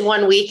lasted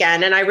one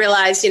weekend and I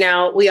realized,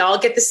 we all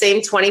get the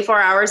same 24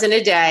 hours in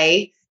a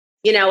day.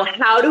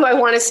 How do I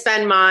want to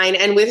spend mine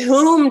and with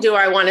whom do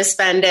I want to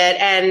spend it?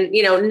 And,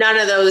 none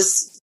of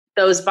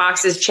those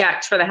boxes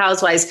checked for the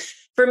Housewives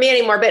for me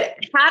anymore. But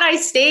had I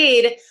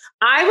stayed,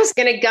 I was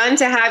going to gun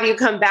to have you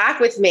come back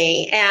with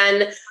me.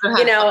 And,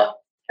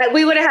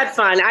 we would have had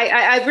fun.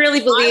 I really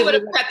believe I would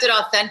have kept it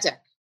authentic.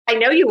 I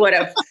know you would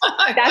have.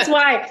 That's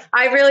why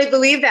I really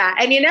believe that.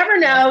 And you never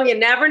know,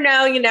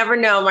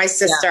 my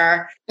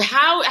sister. Yeah.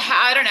 How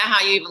I don't know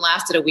how you even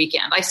lasted a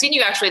weekend. I've seen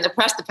you actually in the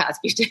press the past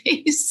few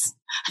days.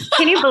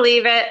 Can you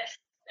believe it?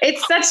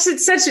 It's such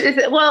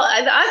the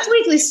Us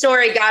Weekly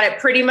Story got it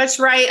pretty much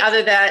right.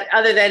 Other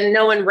than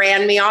no one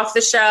ran me off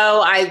the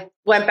show. I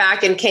went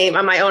back and came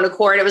on my own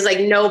accord. It was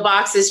no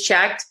boxes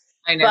checked.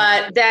 I know.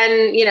 But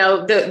then,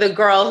 the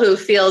girl who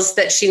feels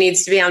that she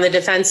needs to be on the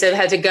defensive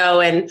had to go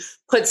and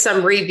put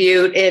some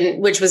rebut in,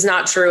 which was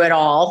not true at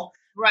all.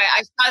 Right.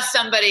 I saw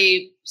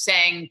somebody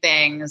saying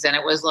things and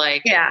it was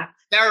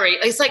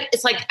it's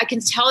like I can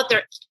tell that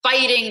they're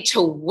fighting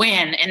to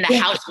win in the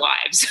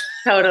Housewives.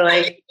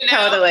 Totally.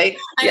 Totally.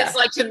 And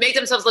it's to make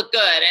themselves look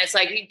good. And it's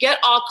you get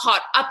all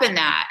caught up in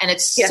that. And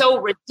it's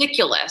so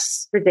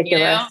ridiculous.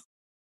 Ridiculous.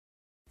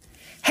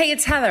 Hey,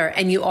 it's Heather.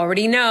 And you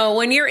already know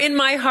when you're in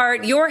my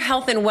heart, your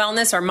health and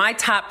wellness are my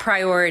top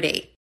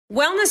priority.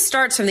 Wellness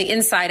starts from the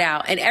inside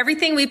out, and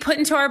everything we put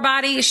into our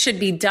body should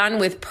be done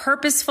with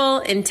purposeful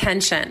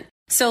intention.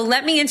 So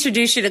let me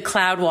introduce you to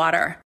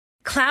Cloudwater.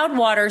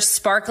 Cloudwater's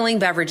sparkling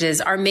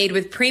beverages are made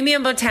with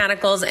premium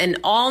botanicals and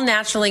all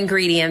natural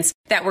ingredients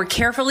that were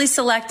carefully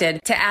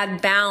selected to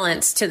add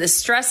balance to the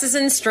stresses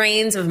and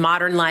strains of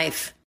modern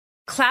life.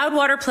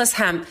 Cloudwater Plus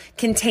Hemp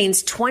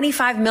contains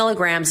 25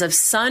 milligrams of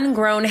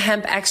sun-grown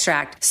hemp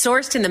extract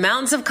sourced in the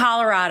mountains of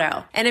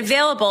Colorado and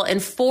available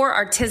in 4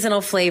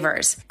 artisanal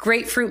flavors: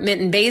 grapefruit,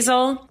 mint, and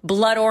basil,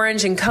 blood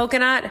orange and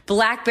coconut,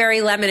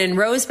 blackberry, lemon, and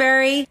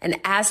roseberry, and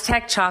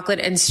Aztec chocolate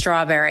and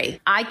strawberry.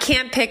 I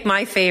can't pick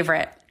my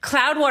favorite.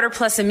 Cloudwater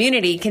Plus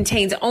Immunity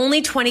contains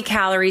only 20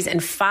 calories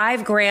and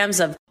 5 grams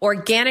of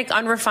organic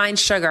unrefined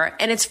sugar,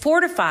 and it's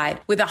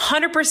fortified with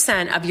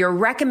 100% of your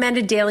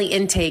recommended daily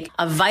intake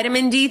of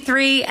vitamin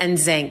D3 and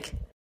zinc.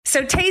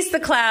 So taste the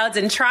clouds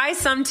and try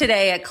some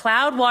today at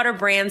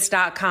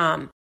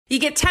cloudwaterbrands.com. You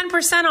get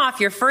 10% off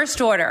your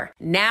first order.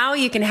 Now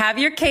you can have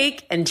your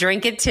cake and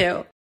drink it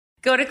too.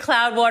 Go to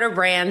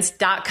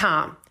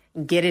cloudwaterbrands.com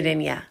and get it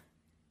in ya.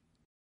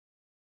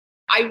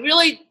 I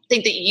really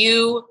think that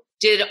you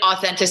did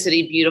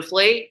authenticity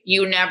beautifully.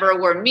 You never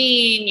were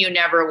mean. You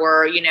never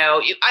were,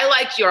 I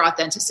like your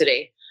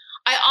authenticity.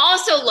 I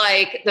also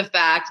like the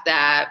fact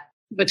that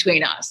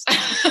between us,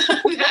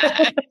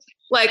 I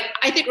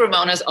think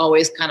Ramona's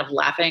always kind of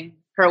laughing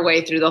her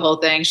way through the whole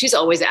thing. She's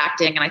always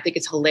acting, and I think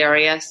it's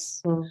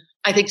hilarious.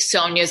 I think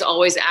Sonia's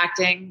always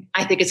acting.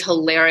 I think it's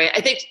hilarious.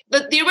 I think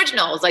the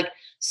originals, like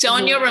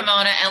Sonia,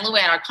 Ramona, and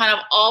Luann, are kind of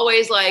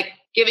always like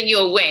giving you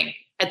a wink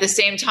at the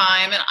same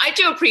time. And I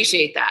do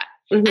appreciate that.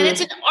 And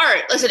it's an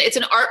art. Listen, it's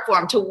an art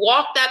form to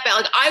walk that back.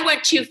 Like, I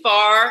went too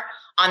far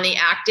on the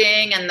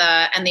acting and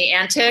the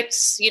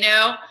antics,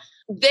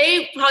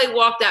 They probably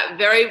walked that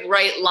very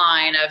right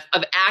line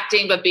of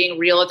acting but being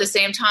real at the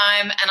same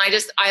time. And I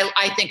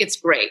think it's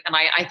great. And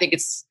I think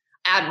it's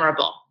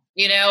admirable,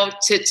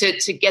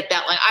 to get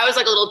that line. I was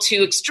like a little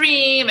too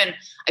extreme and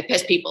I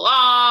pissed people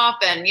off,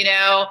 and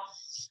I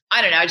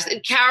don't know.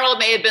 Carol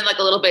may have been like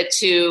a little bit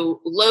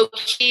too low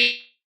key.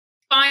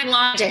 Fine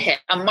line to hit,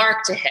 a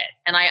mark to hit.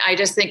 And I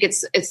just think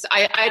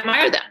I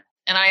admire them,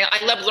 and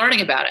I love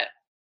learning about it.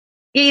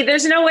 Yeah,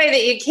 there's no way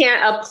that you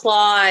can't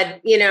applaud,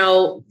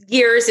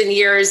 years and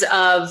years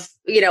of,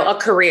 a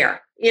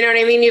career. You know what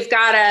I mean? You've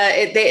got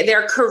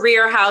they're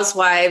career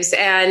housewives,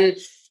 and,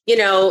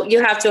 you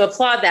have to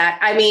applaud that.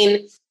 I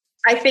mean,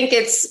 I think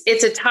it's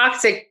a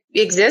toxic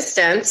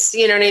existence,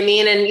 you know what I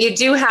mean? And you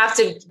do have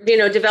to,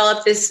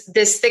 develop this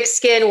thick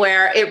skin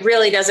where it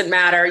really doesn't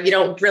matter. You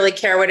don't really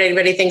care what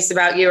anybody thinks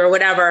about you or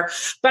whatever.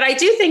 But I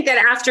do think that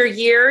after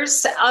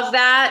years of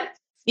that,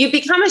 you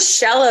become a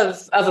shell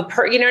of a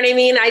person. You know what I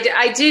mean?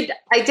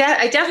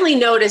 I definitely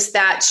noticed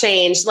that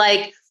change.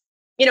 Like,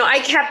 I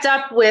kept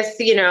up with,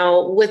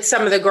 with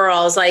some of the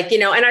girls, and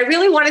I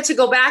really wanted to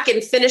go back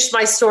and finish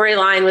my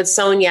storyline with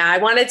Sonia. I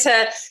wanted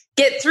to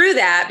get through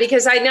that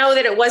because I know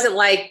that it wasn't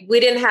like we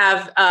didn't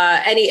have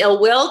any ill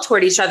will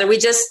toward each other. We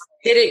just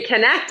didn't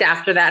connect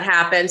after that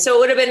happened. So it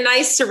would have been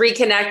nice to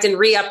reconnect and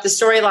re-up the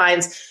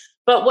storylines.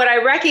 But what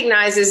I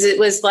recognize is it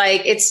was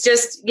like, it's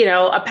just,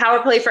 a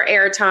power play for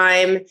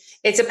airtime.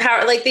 It's a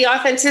power, like the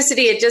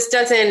authenticity. It just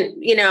doesn't,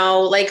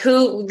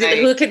 who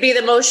could be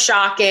the most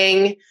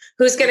shocking,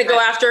 who's going to go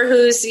after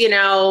whose,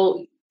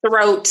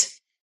 throat.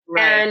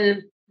 Right.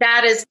 And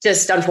that is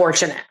just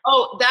unfortunate.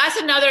 Oh, that's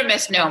another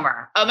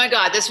misnomer. Oh my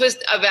God. This was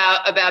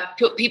about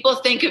people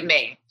think of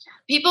me.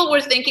 People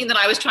were thinking that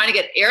I was trying to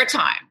get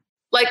airtime.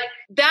 Like,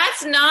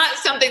 that's not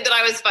something that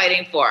I was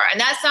fighting for. And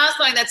that's not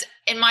something that's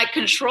in my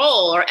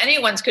control or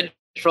anyone's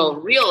control,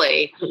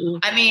 really. Mm-hmm.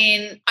 I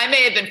mean, I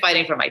may have been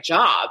fighting for my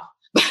job,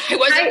 but I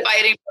wasn't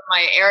fighting for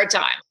my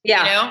airtime.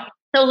 Yeah.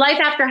 So life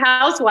after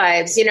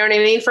Housewives, you know what I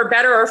mean? For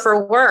better or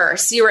for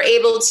worse, you were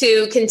able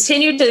to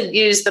continue to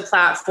use the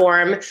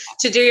platform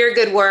to do your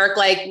good work,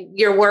 like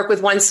your work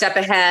with One Step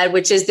Ahead,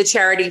 which is the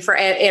charity for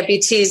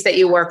amputees that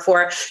you work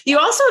for. You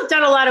also have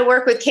done a lot of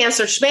work with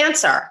Cancer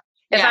Schmancer,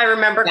 if I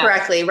remember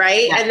correctly,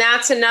 right? Yeah. And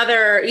that's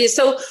another,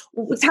 so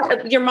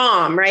your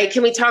mom, right?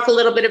 Can we talk a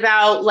little bit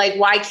about like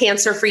why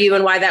cancer for you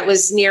and why that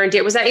was near and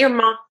dear? Was that your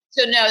mom?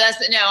 So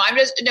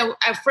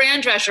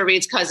Fran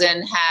Drescher-Reed's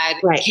cousin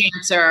had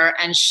cancer,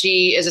 and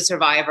she is a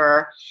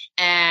survivor.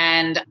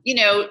 And,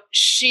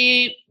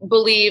 she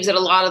believes that a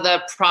lot of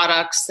the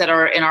products that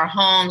are in our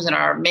homes and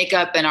our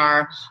makeup and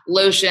our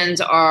lotions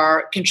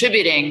are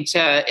contributing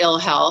to ill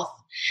health.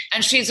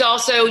 And she's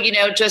also,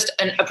 just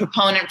a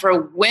proponent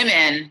for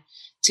women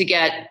to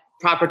get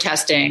proper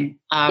testing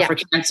for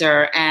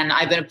cancer. And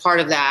I've been a part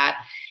of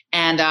that.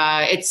 And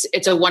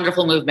it's a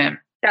wonderful movement.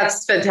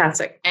 That's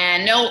fantastic.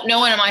 And no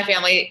one in my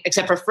family,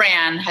 except for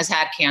Fran, has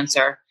had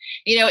cancer.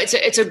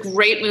 It's a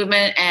great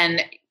movement.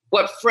 And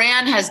what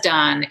Fran has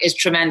done is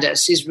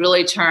tremendous. She's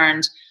really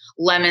turned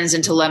lemons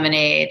into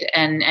lemonade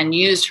and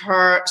used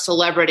her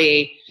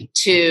celebrity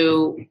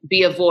to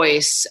be a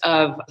voice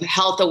of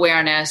health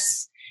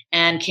awareness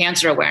and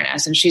cancer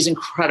awareness. And she's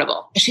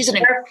incredible. She's an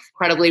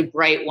incredibly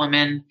bright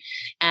woman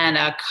and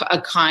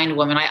a kind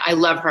woman. I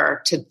love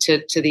her to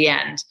the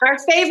end. Our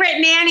favorite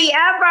nanny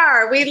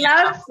ever. We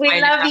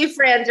love you,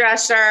 Fran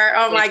Drescher.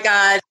 Oh my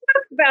God.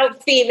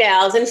 About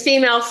females and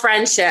female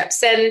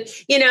friendships. And,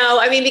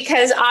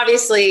 because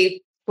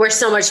obviously we're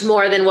so much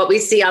more than what we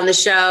see on the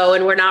show.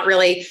 And we're not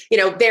really,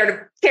 there to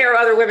tear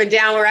other women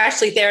down. We're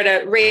actually there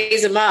to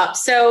raise them up.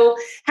 So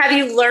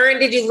did you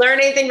learn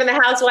anything from the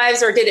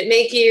Housewives, or did it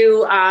make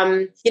you,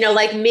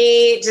 like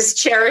me, just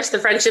cherish the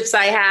friendships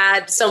I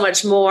had so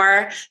much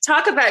more?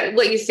 Talk about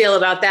what you feel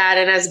about that.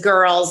 And as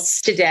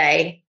girls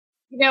today,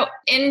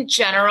 in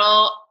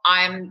general,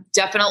 I'm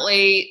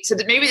definitely,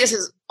 maybe this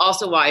is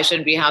also why I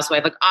shouldn't be a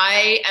housewife. Like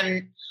I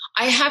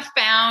I have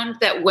found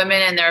that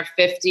women in their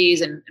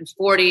 50s and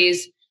 40s,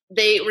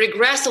 they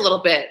regress a little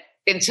bit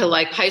into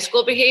like high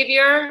school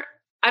behavior.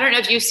 I don't know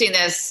if you've seen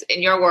this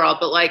in your world,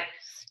 but like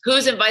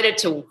who's invited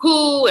to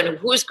who and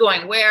who's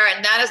going where.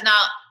 And that is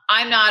not,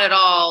 I'm not at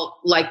all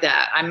like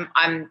that.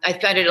 I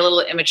find it a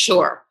little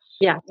immature.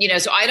 Yeah.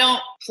 So I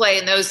don't play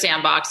in those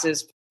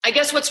sandboxes. I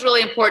guess what's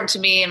really important to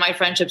me in my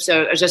friendships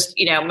are just,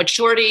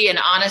 maturity and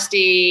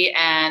honesty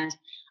and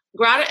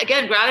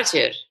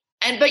gratitude.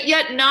 But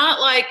yet not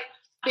like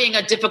being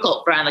a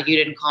difficult friend. Like you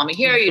didn't call me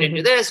here. You didn't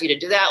do this. You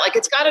didn't do that. Like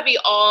it's got to be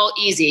all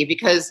easy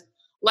because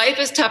life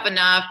is tough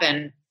enough.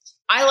 And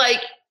I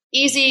like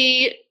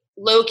easy,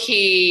 low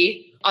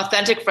key,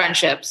 authentic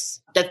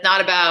friendships. That's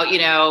not about,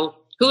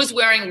 who's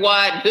wearing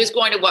what, and who's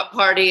going to what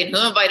party and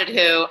who invited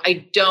who.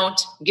 I don't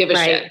give a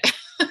shit.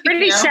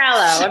 Pretty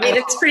shallow. I mean,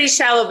 it's pretty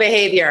shallow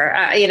behavior,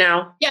 Yeah, and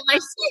I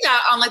see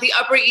that on like the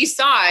Upper East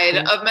Side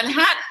of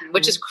Manhattan,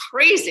 which is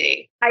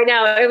crazy. I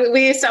know.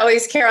 We used to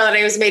always, Carol and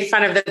I was made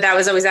fun of that. That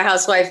was always a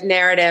housewife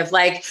narrative.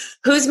 Like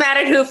who's mad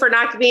at who for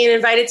not being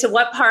invited to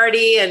what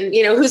party and,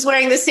 who's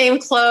wearing the same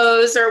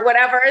clothes or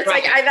whatever. It's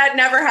like, that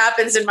never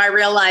happens in my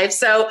real life.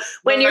 So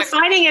when you're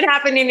finding it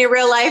happen in your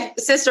real life,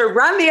 sister,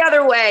 run the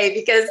other way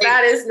because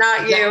that is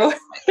not you.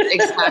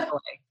 Exactly.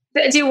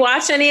 Do you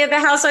watch any of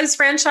the Housewives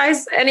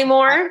franchise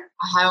anymore?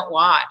 I haven't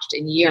watched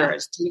in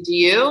years. Do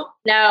you?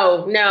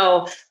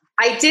 No.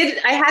 I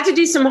had to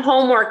do some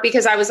homework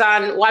because I was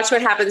on Watch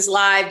What Happens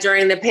Live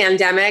during the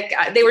pandemic.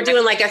 They were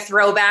doing like a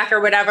throwback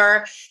or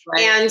whatever.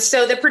 Right. And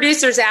so the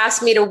producers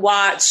asked me to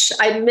watch.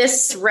 I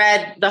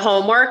misread the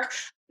homework.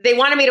 They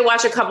wanted me to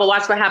watch a couple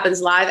Watch What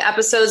Happens Live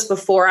episodes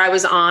before I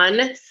was on.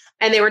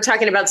 And they were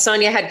talking about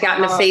Sonia had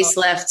gotten a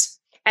facelift.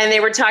 And they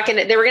were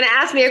going to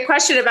ask me a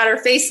question about her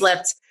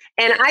facelift.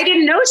 And I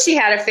didn't know she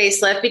had a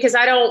facelift because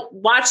I don't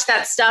watch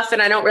that stuff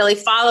and I don't really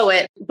follow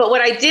it. But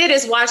what I did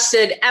is watched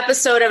an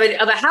episode of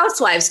a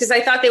Housewives because I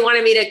thought they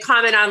wanted me to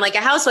comment on like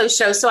a Housewives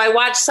show. So I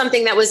watched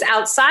something that was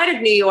outside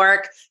of New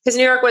York because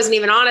New York wasn't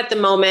even on at the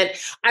moment.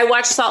 I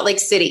watched Salt Lake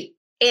City.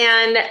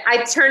 And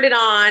I turned it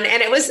on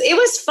and it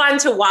was fun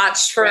to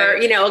watch for,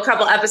 a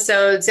couple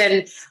episodes.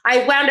 And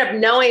I wound up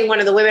knowing one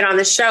of the women on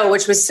the show,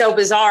 which was so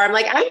bizarre. I'm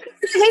like, I know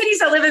the ladies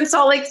that live in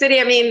Salt Lake City.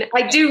 I mean,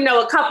 I do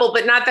know a couple,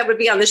 but not that would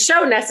be on the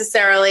show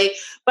necessarily.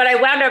 But I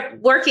wound up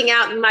working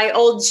out in my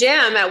old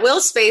gym at Will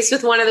Space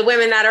with one of the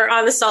women that are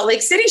on the Salt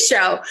Lake City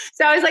show.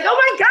 So I was like,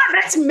 oh my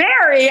God, that's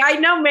Mary. I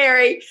know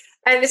Mary.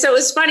 And so it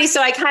was funny.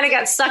 So I kind of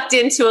got sucked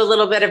into a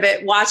little bit of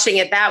it, watching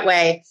it that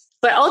way.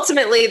 But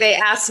ultimately, they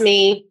asked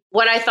me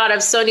what I thought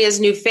of Sonia's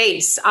new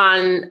face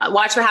on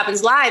Watch What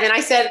Happens Live. And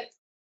I said,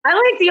 I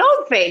like the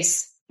old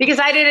face because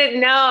I didn't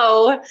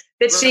know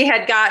that she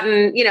had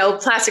gotten,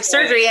 plastic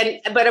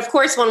surgery. But of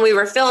course, when we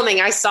were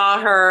filming, I saw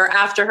her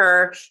after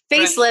her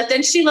facelift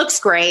and she looks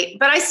great.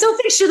 But I still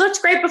think she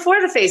looked great before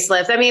the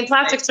facelift. I mean,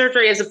 plastic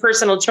surgery is a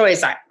personal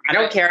choice. I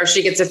don't care if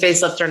she gets a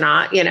facelift or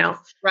not,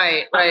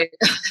 Right.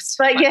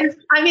 But yeah,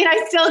 I mean,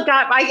 I still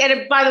got,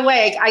 and by the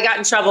way, I got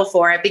in trouble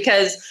for it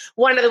because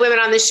one of the women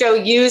on the show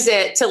used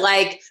it to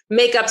like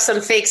make up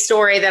some fake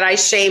story that I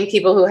shame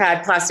people who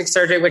had plastic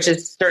surgery, which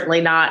is certainly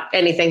not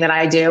anything that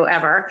I do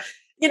ever.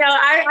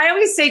 I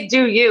always say,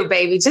 do you,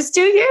 baby, just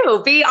do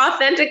you, be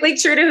authentically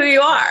true to who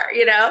you are,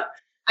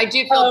 I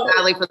do feel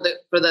badly for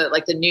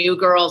the new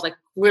girls, like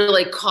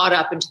really caught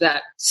up into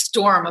that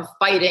storm of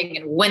fighting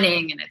and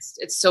winning. And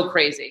it's so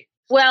crazy.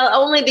 Well,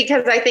 only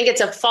because I think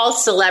it's a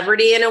false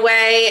celebrity in a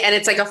way. And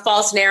it's like a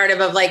false narrative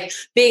of like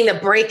being the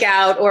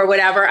breakout or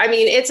whatever. I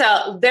mean, it's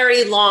a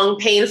very long,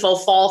 painful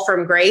fall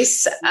from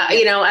grace,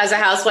 as a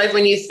housewife,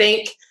 when you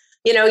think,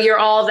 you're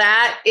all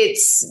that,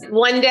 it's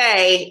one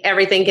day,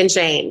 everything can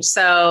change.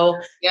 So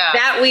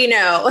that we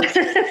know.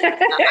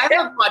 I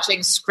love watching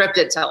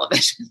scripted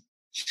television.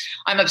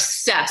 I'm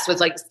obsessed with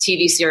like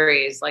TV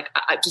series. Like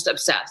I'm just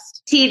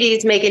obsessed.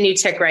 TV's making you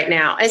tick right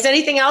now. Is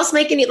anything else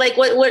making you like,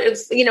 what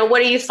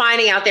are you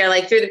finding out there?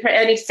 Like through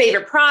any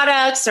favorite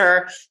products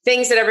or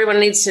things that everyone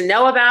needs to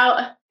know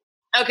about?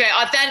 Okay.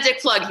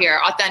 Authentic plug here.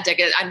 Authentic.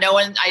 No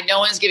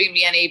one's giving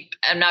me any,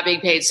 I'm not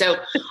being paid. So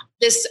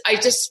I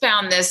just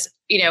found this,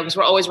 because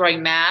we're always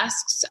wearing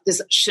masks,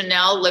 this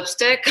Chanel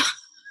lipstick.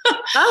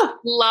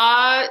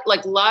 La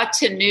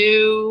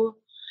Tenue.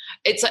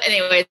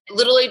 It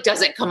literally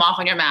doesn't come off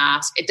on your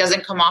mask. It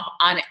doesn't come off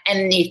on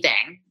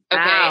anything. Okay.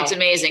 Wow. It's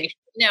amazing.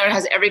 It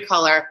has every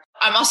color.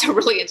 I'm also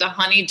really into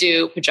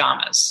honeydew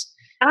pajamas.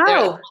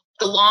 Oh,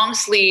 the long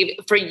sleeve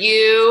for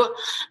you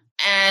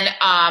and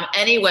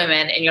any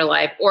women in your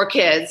life or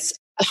kids.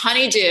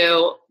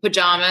 Honeydew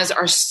pajamas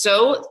are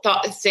so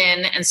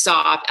thin and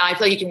soft. And I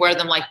feel like you can wear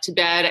them like to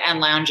bed and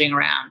lounging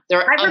around.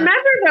 I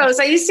remember those.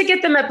 I used to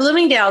get them at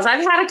Bloomingdale's. I've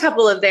had a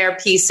couple of their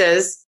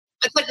pieces.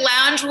 It's like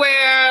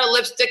loungewear,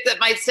 lipstick that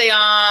might say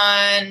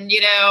on,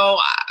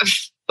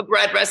 a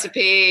bread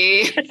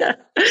recipe.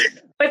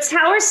 But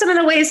how are some of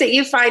the ways that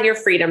you find your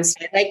freedom?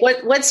 Like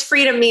what's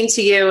freedom mean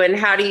to you and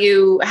how do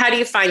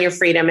you find your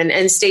freedom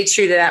and stay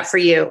true to that for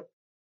you?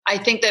 I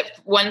think that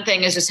one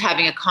thing is just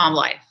having a calm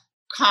life.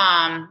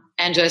 Calm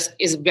and just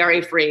is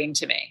very freeing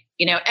to me.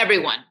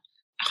 Everyone.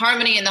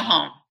 harmony in the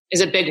home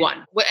is a big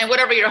one. And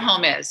whatever your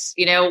home is,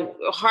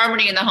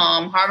 harmony in the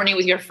home, harmony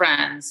with your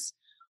friends,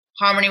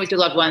 harmony with your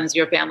loved ones,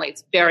 your family.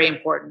 It's very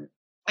important.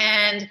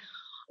 And,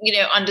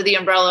 under the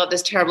umbrella of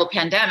this terrible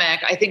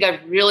pandemic, I think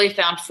I've really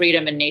found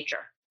freedom in nature.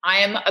 I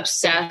am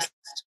obsessed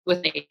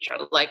with nature.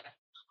 Like,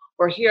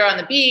 we're here on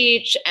the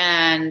beach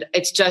and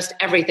it's just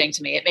everything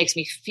to me. It makes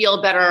me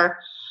feel better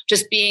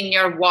just being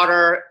near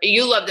water.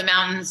 You love the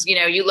mountains,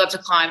 you love to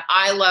climb.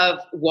 I love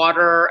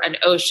water and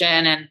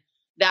ocean, and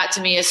that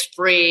to me is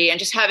free. And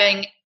just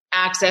having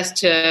access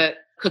to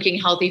cooking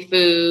healthy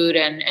food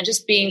and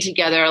just being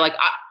together,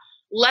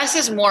 less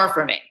is more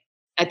for me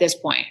at this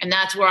point. And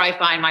that's where I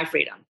find my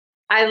freedom.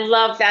 I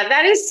love that.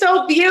 That is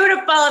so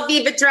beautiful,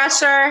 Aviva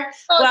Drescher.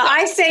 Well,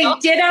 I say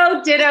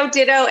ditto, ditto,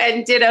 ditto,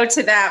 and ditto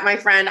to that, my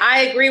friend.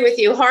 I agree with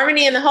you.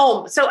 Harmony in the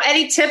home. So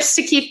any tips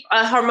to keep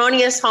a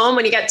harmonious home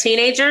when you got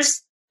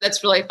teenagers?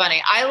 That's really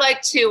funny. I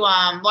like to,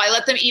 I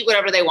let them eat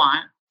whatever they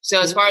want.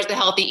 So as far as the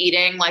healthy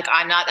eating,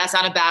 that's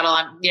not a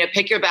battle.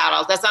 Pick your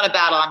battles. That's not a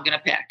battle I'm going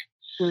to pick.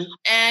 Mm-hmm.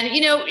 And,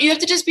 you have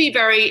to just be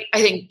very,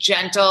 I think,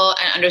 gentle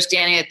and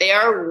understanding that they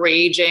are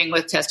raging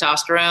with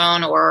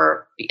testosterone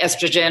or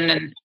estrogen.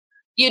 And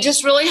you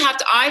just really have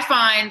to, I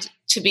find,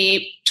 to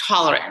be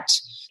tolerant.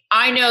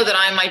 I know that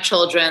I'm my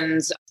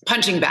children's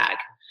punching bag,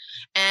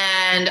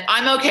 and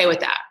I'm okay with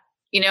that.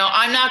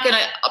 I'm not going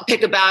to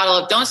pick a battle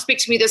of don't speak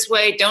to me this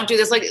way. Don't do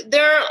this.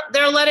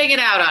 They're letting it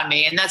out on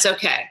me, and that's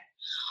okay.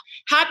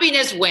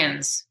 Happiness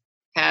wins.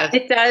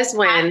 It does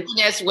win.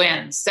 Happiness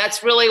wins.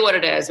 That's really what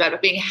it is,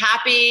 about being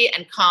happy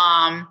and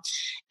calm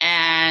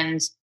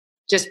and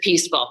just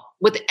peaceful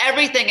with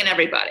everything and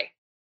everybody.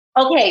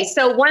 Okay,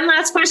 so one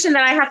last question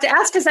that I have to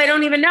ask because I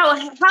don't even know.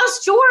 How's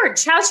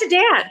George? How's your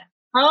dad?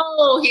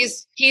 Oh,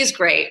 he's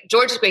great.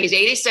 George is great. He's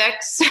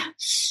 86.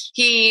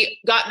 He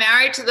got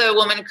married to the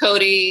woman,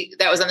 Cody,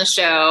 that was on the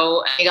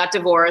show. And he got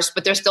divorced,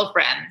 but they're still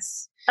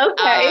friends.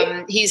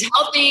 Okay. He's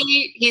healthy.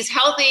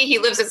 He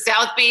lives at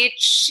South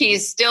Beach.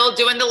 He's still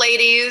doing the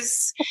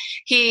ladies.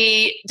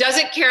 He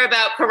doesn't care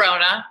about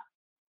Corona.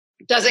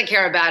 Doesn't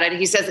care about it.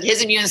 He says that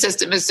his immune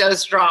system is so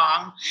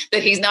strong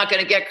that he's not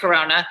going to get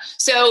Corona.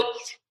 So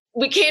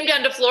we came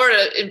down to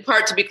Florida in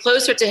part to be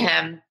closer to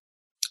him.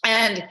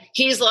 And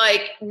he's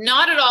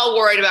not at all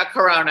worried about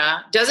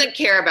Corona, doesn't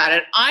care about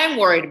it. I'm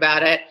worried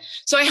about it.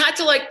 So I had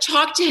to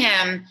talk to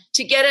him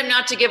to get him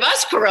not to give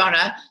us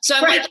Corona. So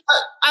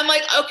I'm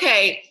like,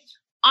 okay,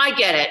 I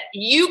get it.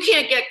 You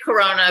can't get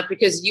Corona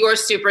because you're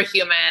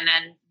superhuman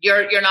and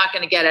you're not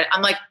going to get it.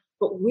 I'm like,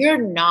 but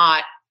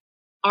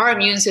our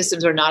immune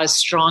systems are not as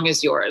strong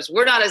as yours.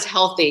 We're not as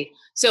healthy.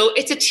 So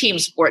it's a team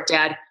sport,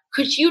 Dad.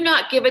 Could you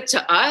not give it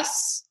to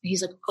us? And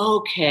he's like,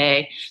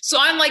 okay. So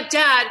I'm like,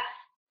 Dad,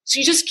 so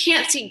you just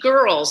can't see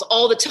girls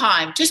all the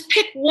time. Just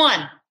pick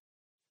one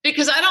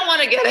because I don't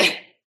want to get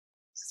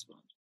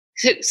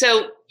it.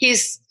 So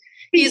he's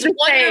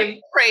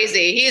wonderfully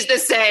crazy. He's the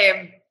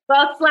same.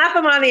 Well, slap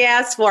him on the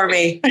ass for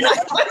me.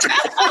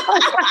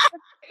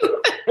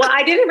 Well,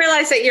 I didn't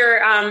realize that you're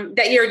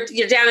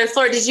down in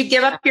Florida. Did you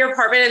give up your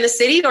apartment in the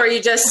city, or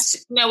you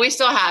just? No, we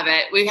still have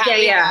it. We're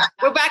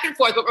back and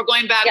forth, but we're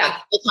going back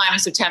full time in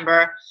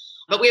September.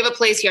 But we have a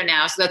place here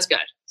now, so that's good.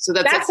 So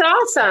that's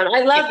awesome.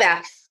 I love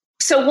that.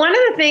 So one of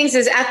the things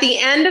is at the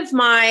end of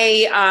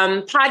my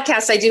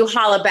podcast, I do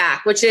Holla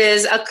Back, which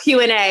is a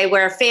Q&A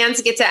where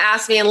fans get to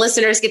ask me and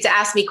listeners get to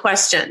ask me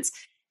questions.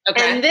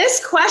 Okay. And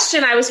this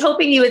question, I was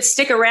hoping you would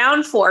stick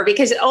around for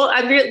because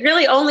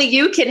really only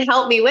you can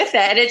help me with it.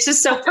 And it's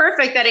just so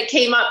perfect that it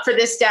came up for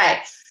this day.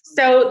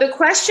 So the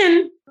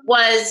question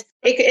was,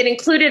 it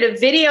included a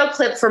video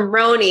clip from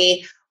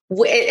Roni.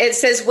 It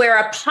says where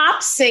a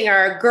pop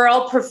singer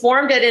girl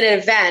performed at an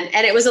event,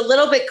 and it was a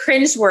little bit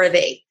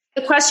cringeworthy.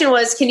 The question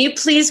was, can you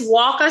please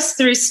walk us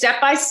through step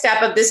by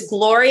step of this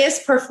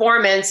glorious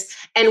performance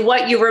and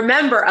what you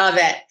remember of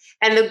it?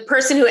 And the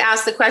person who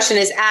asked the question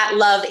is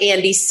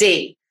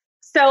 @LoveAndyC.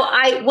 So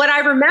what I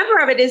remember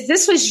of it is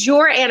this was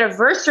your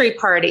anniversary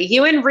party.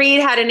 You and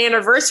Reed had an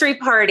anniversary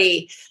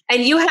party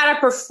and you had a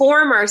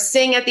performer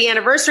sing at the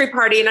anniversary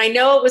party. And I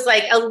know it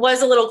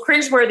was a little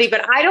cringeworthy,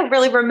 but I don't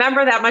really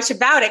remember that much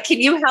about it. Can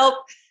you help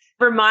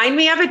remind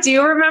me of it? Do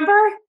you remember?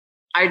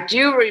 I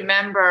do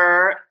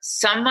remember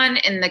someone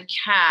in the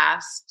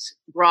cast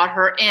brought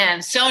her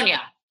in,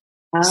 Sonia.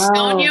 Oh.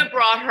 Sonia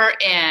brought her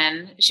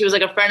in. She was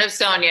like a friend of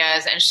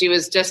Sonia's and she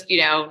was just,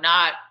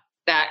 not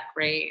that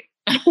great.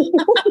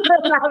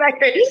 Not that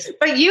great.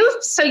 But you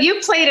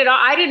played it off.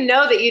 I didn't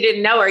know that you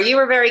didn't know her. You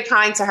were very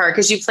kind to her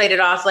because you played it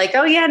off like,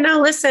 oh yeah,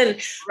 no, listen.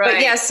 Right.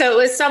 But yeah, so it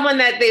was someone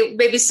that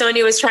maybe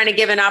Sonia was trying to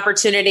give an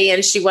opportunity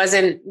and she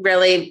wasn't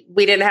really,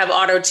 we didn't have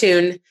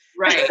auto-tune.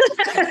 Right.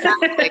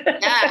 Exactly.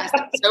 Yes.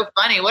 That's so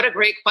funny. What a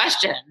great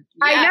question.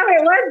 Yeah. I know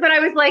it was, but I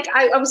was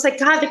like,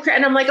 God,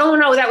 and I'm like, oh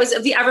no,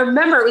 I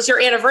remember it was your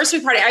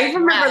anniversary party. I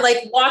remember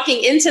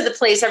walking into the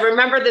place. I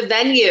remember the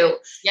venue.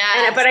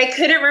 Yeah. But I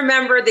couldn't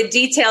remember the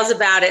details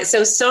about it.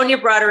 So Sonia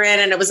brought her in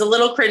and it was a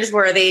little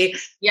cringeworthy.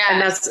 Yeah.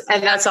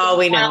 And that's all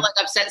we know.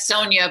 Upset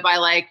Sonia by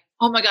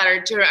oh my God,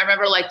 I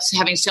remember like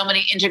having so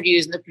many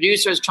interviews and the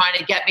producers trying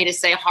to get me to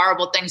say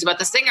horrible things about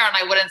the singer. And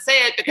I wouldn't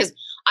say it because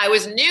I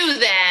was new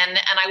then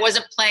and I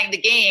wasn't playing the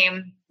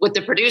game with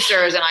the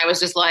producers. And I was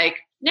just like,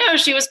 no,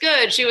 she was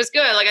good. She was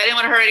good. Like I didn't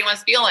want to hurt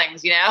anyone's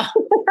feelings, you know?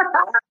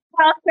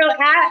 Also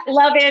at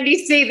Love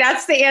Andy C,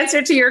 that's the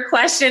answer to your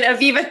question.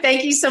 Aviva,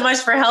 thank you so much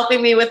for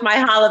helping me with my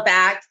holla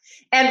back.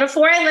 And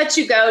before I let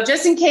you go,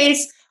 just in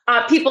case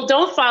people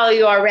don't follow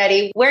you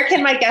already, where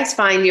can my guests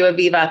find you,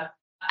 Aviva?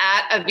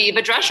 At Aviva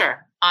Drescher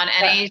on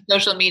any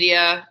social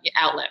media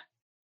outlet.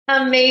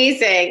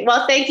 Amazing.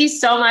 Well, thank you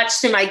so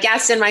much to my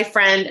guest and my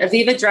friend,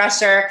 Aviva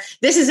Drescher.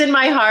 This is In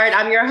My Heart.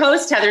 I'm your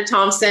host, Heather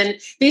Thompson.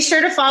 Be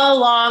sure to follow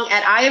along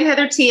at I Am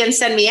Heather T and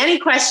send me any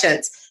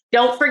questions.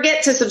 Don't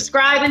forget to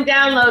subscribe and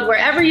download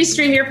wherever you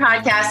stream your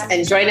podcast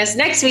and join us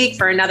next week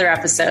for another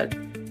episode.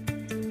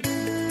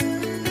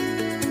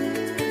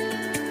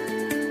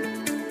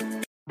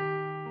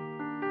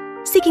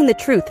 Seeking the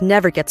truth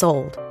never gets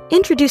old.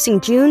 Introducing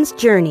June's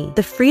Journey,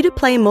 the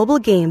free-to-play mobile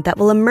game that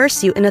will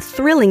immerse you in a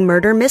thrilling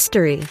murder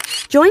mystery.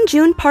 Join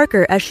June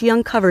Parker as she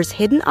uncovers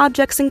hidden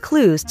objects and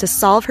clues to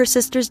solve her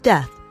sister's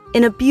death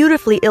in a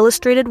beautifully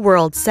illustrated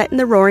world set in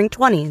the Roaring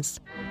 '20s.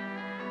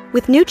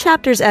 With new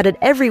chapters added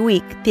every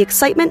week, the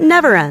excitement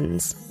never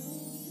ends.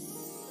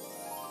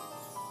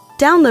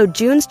 Download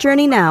June's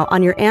Journey now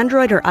on your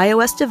Android or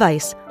iOS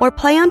device or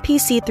play on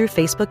PC through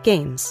Facebook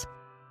Games.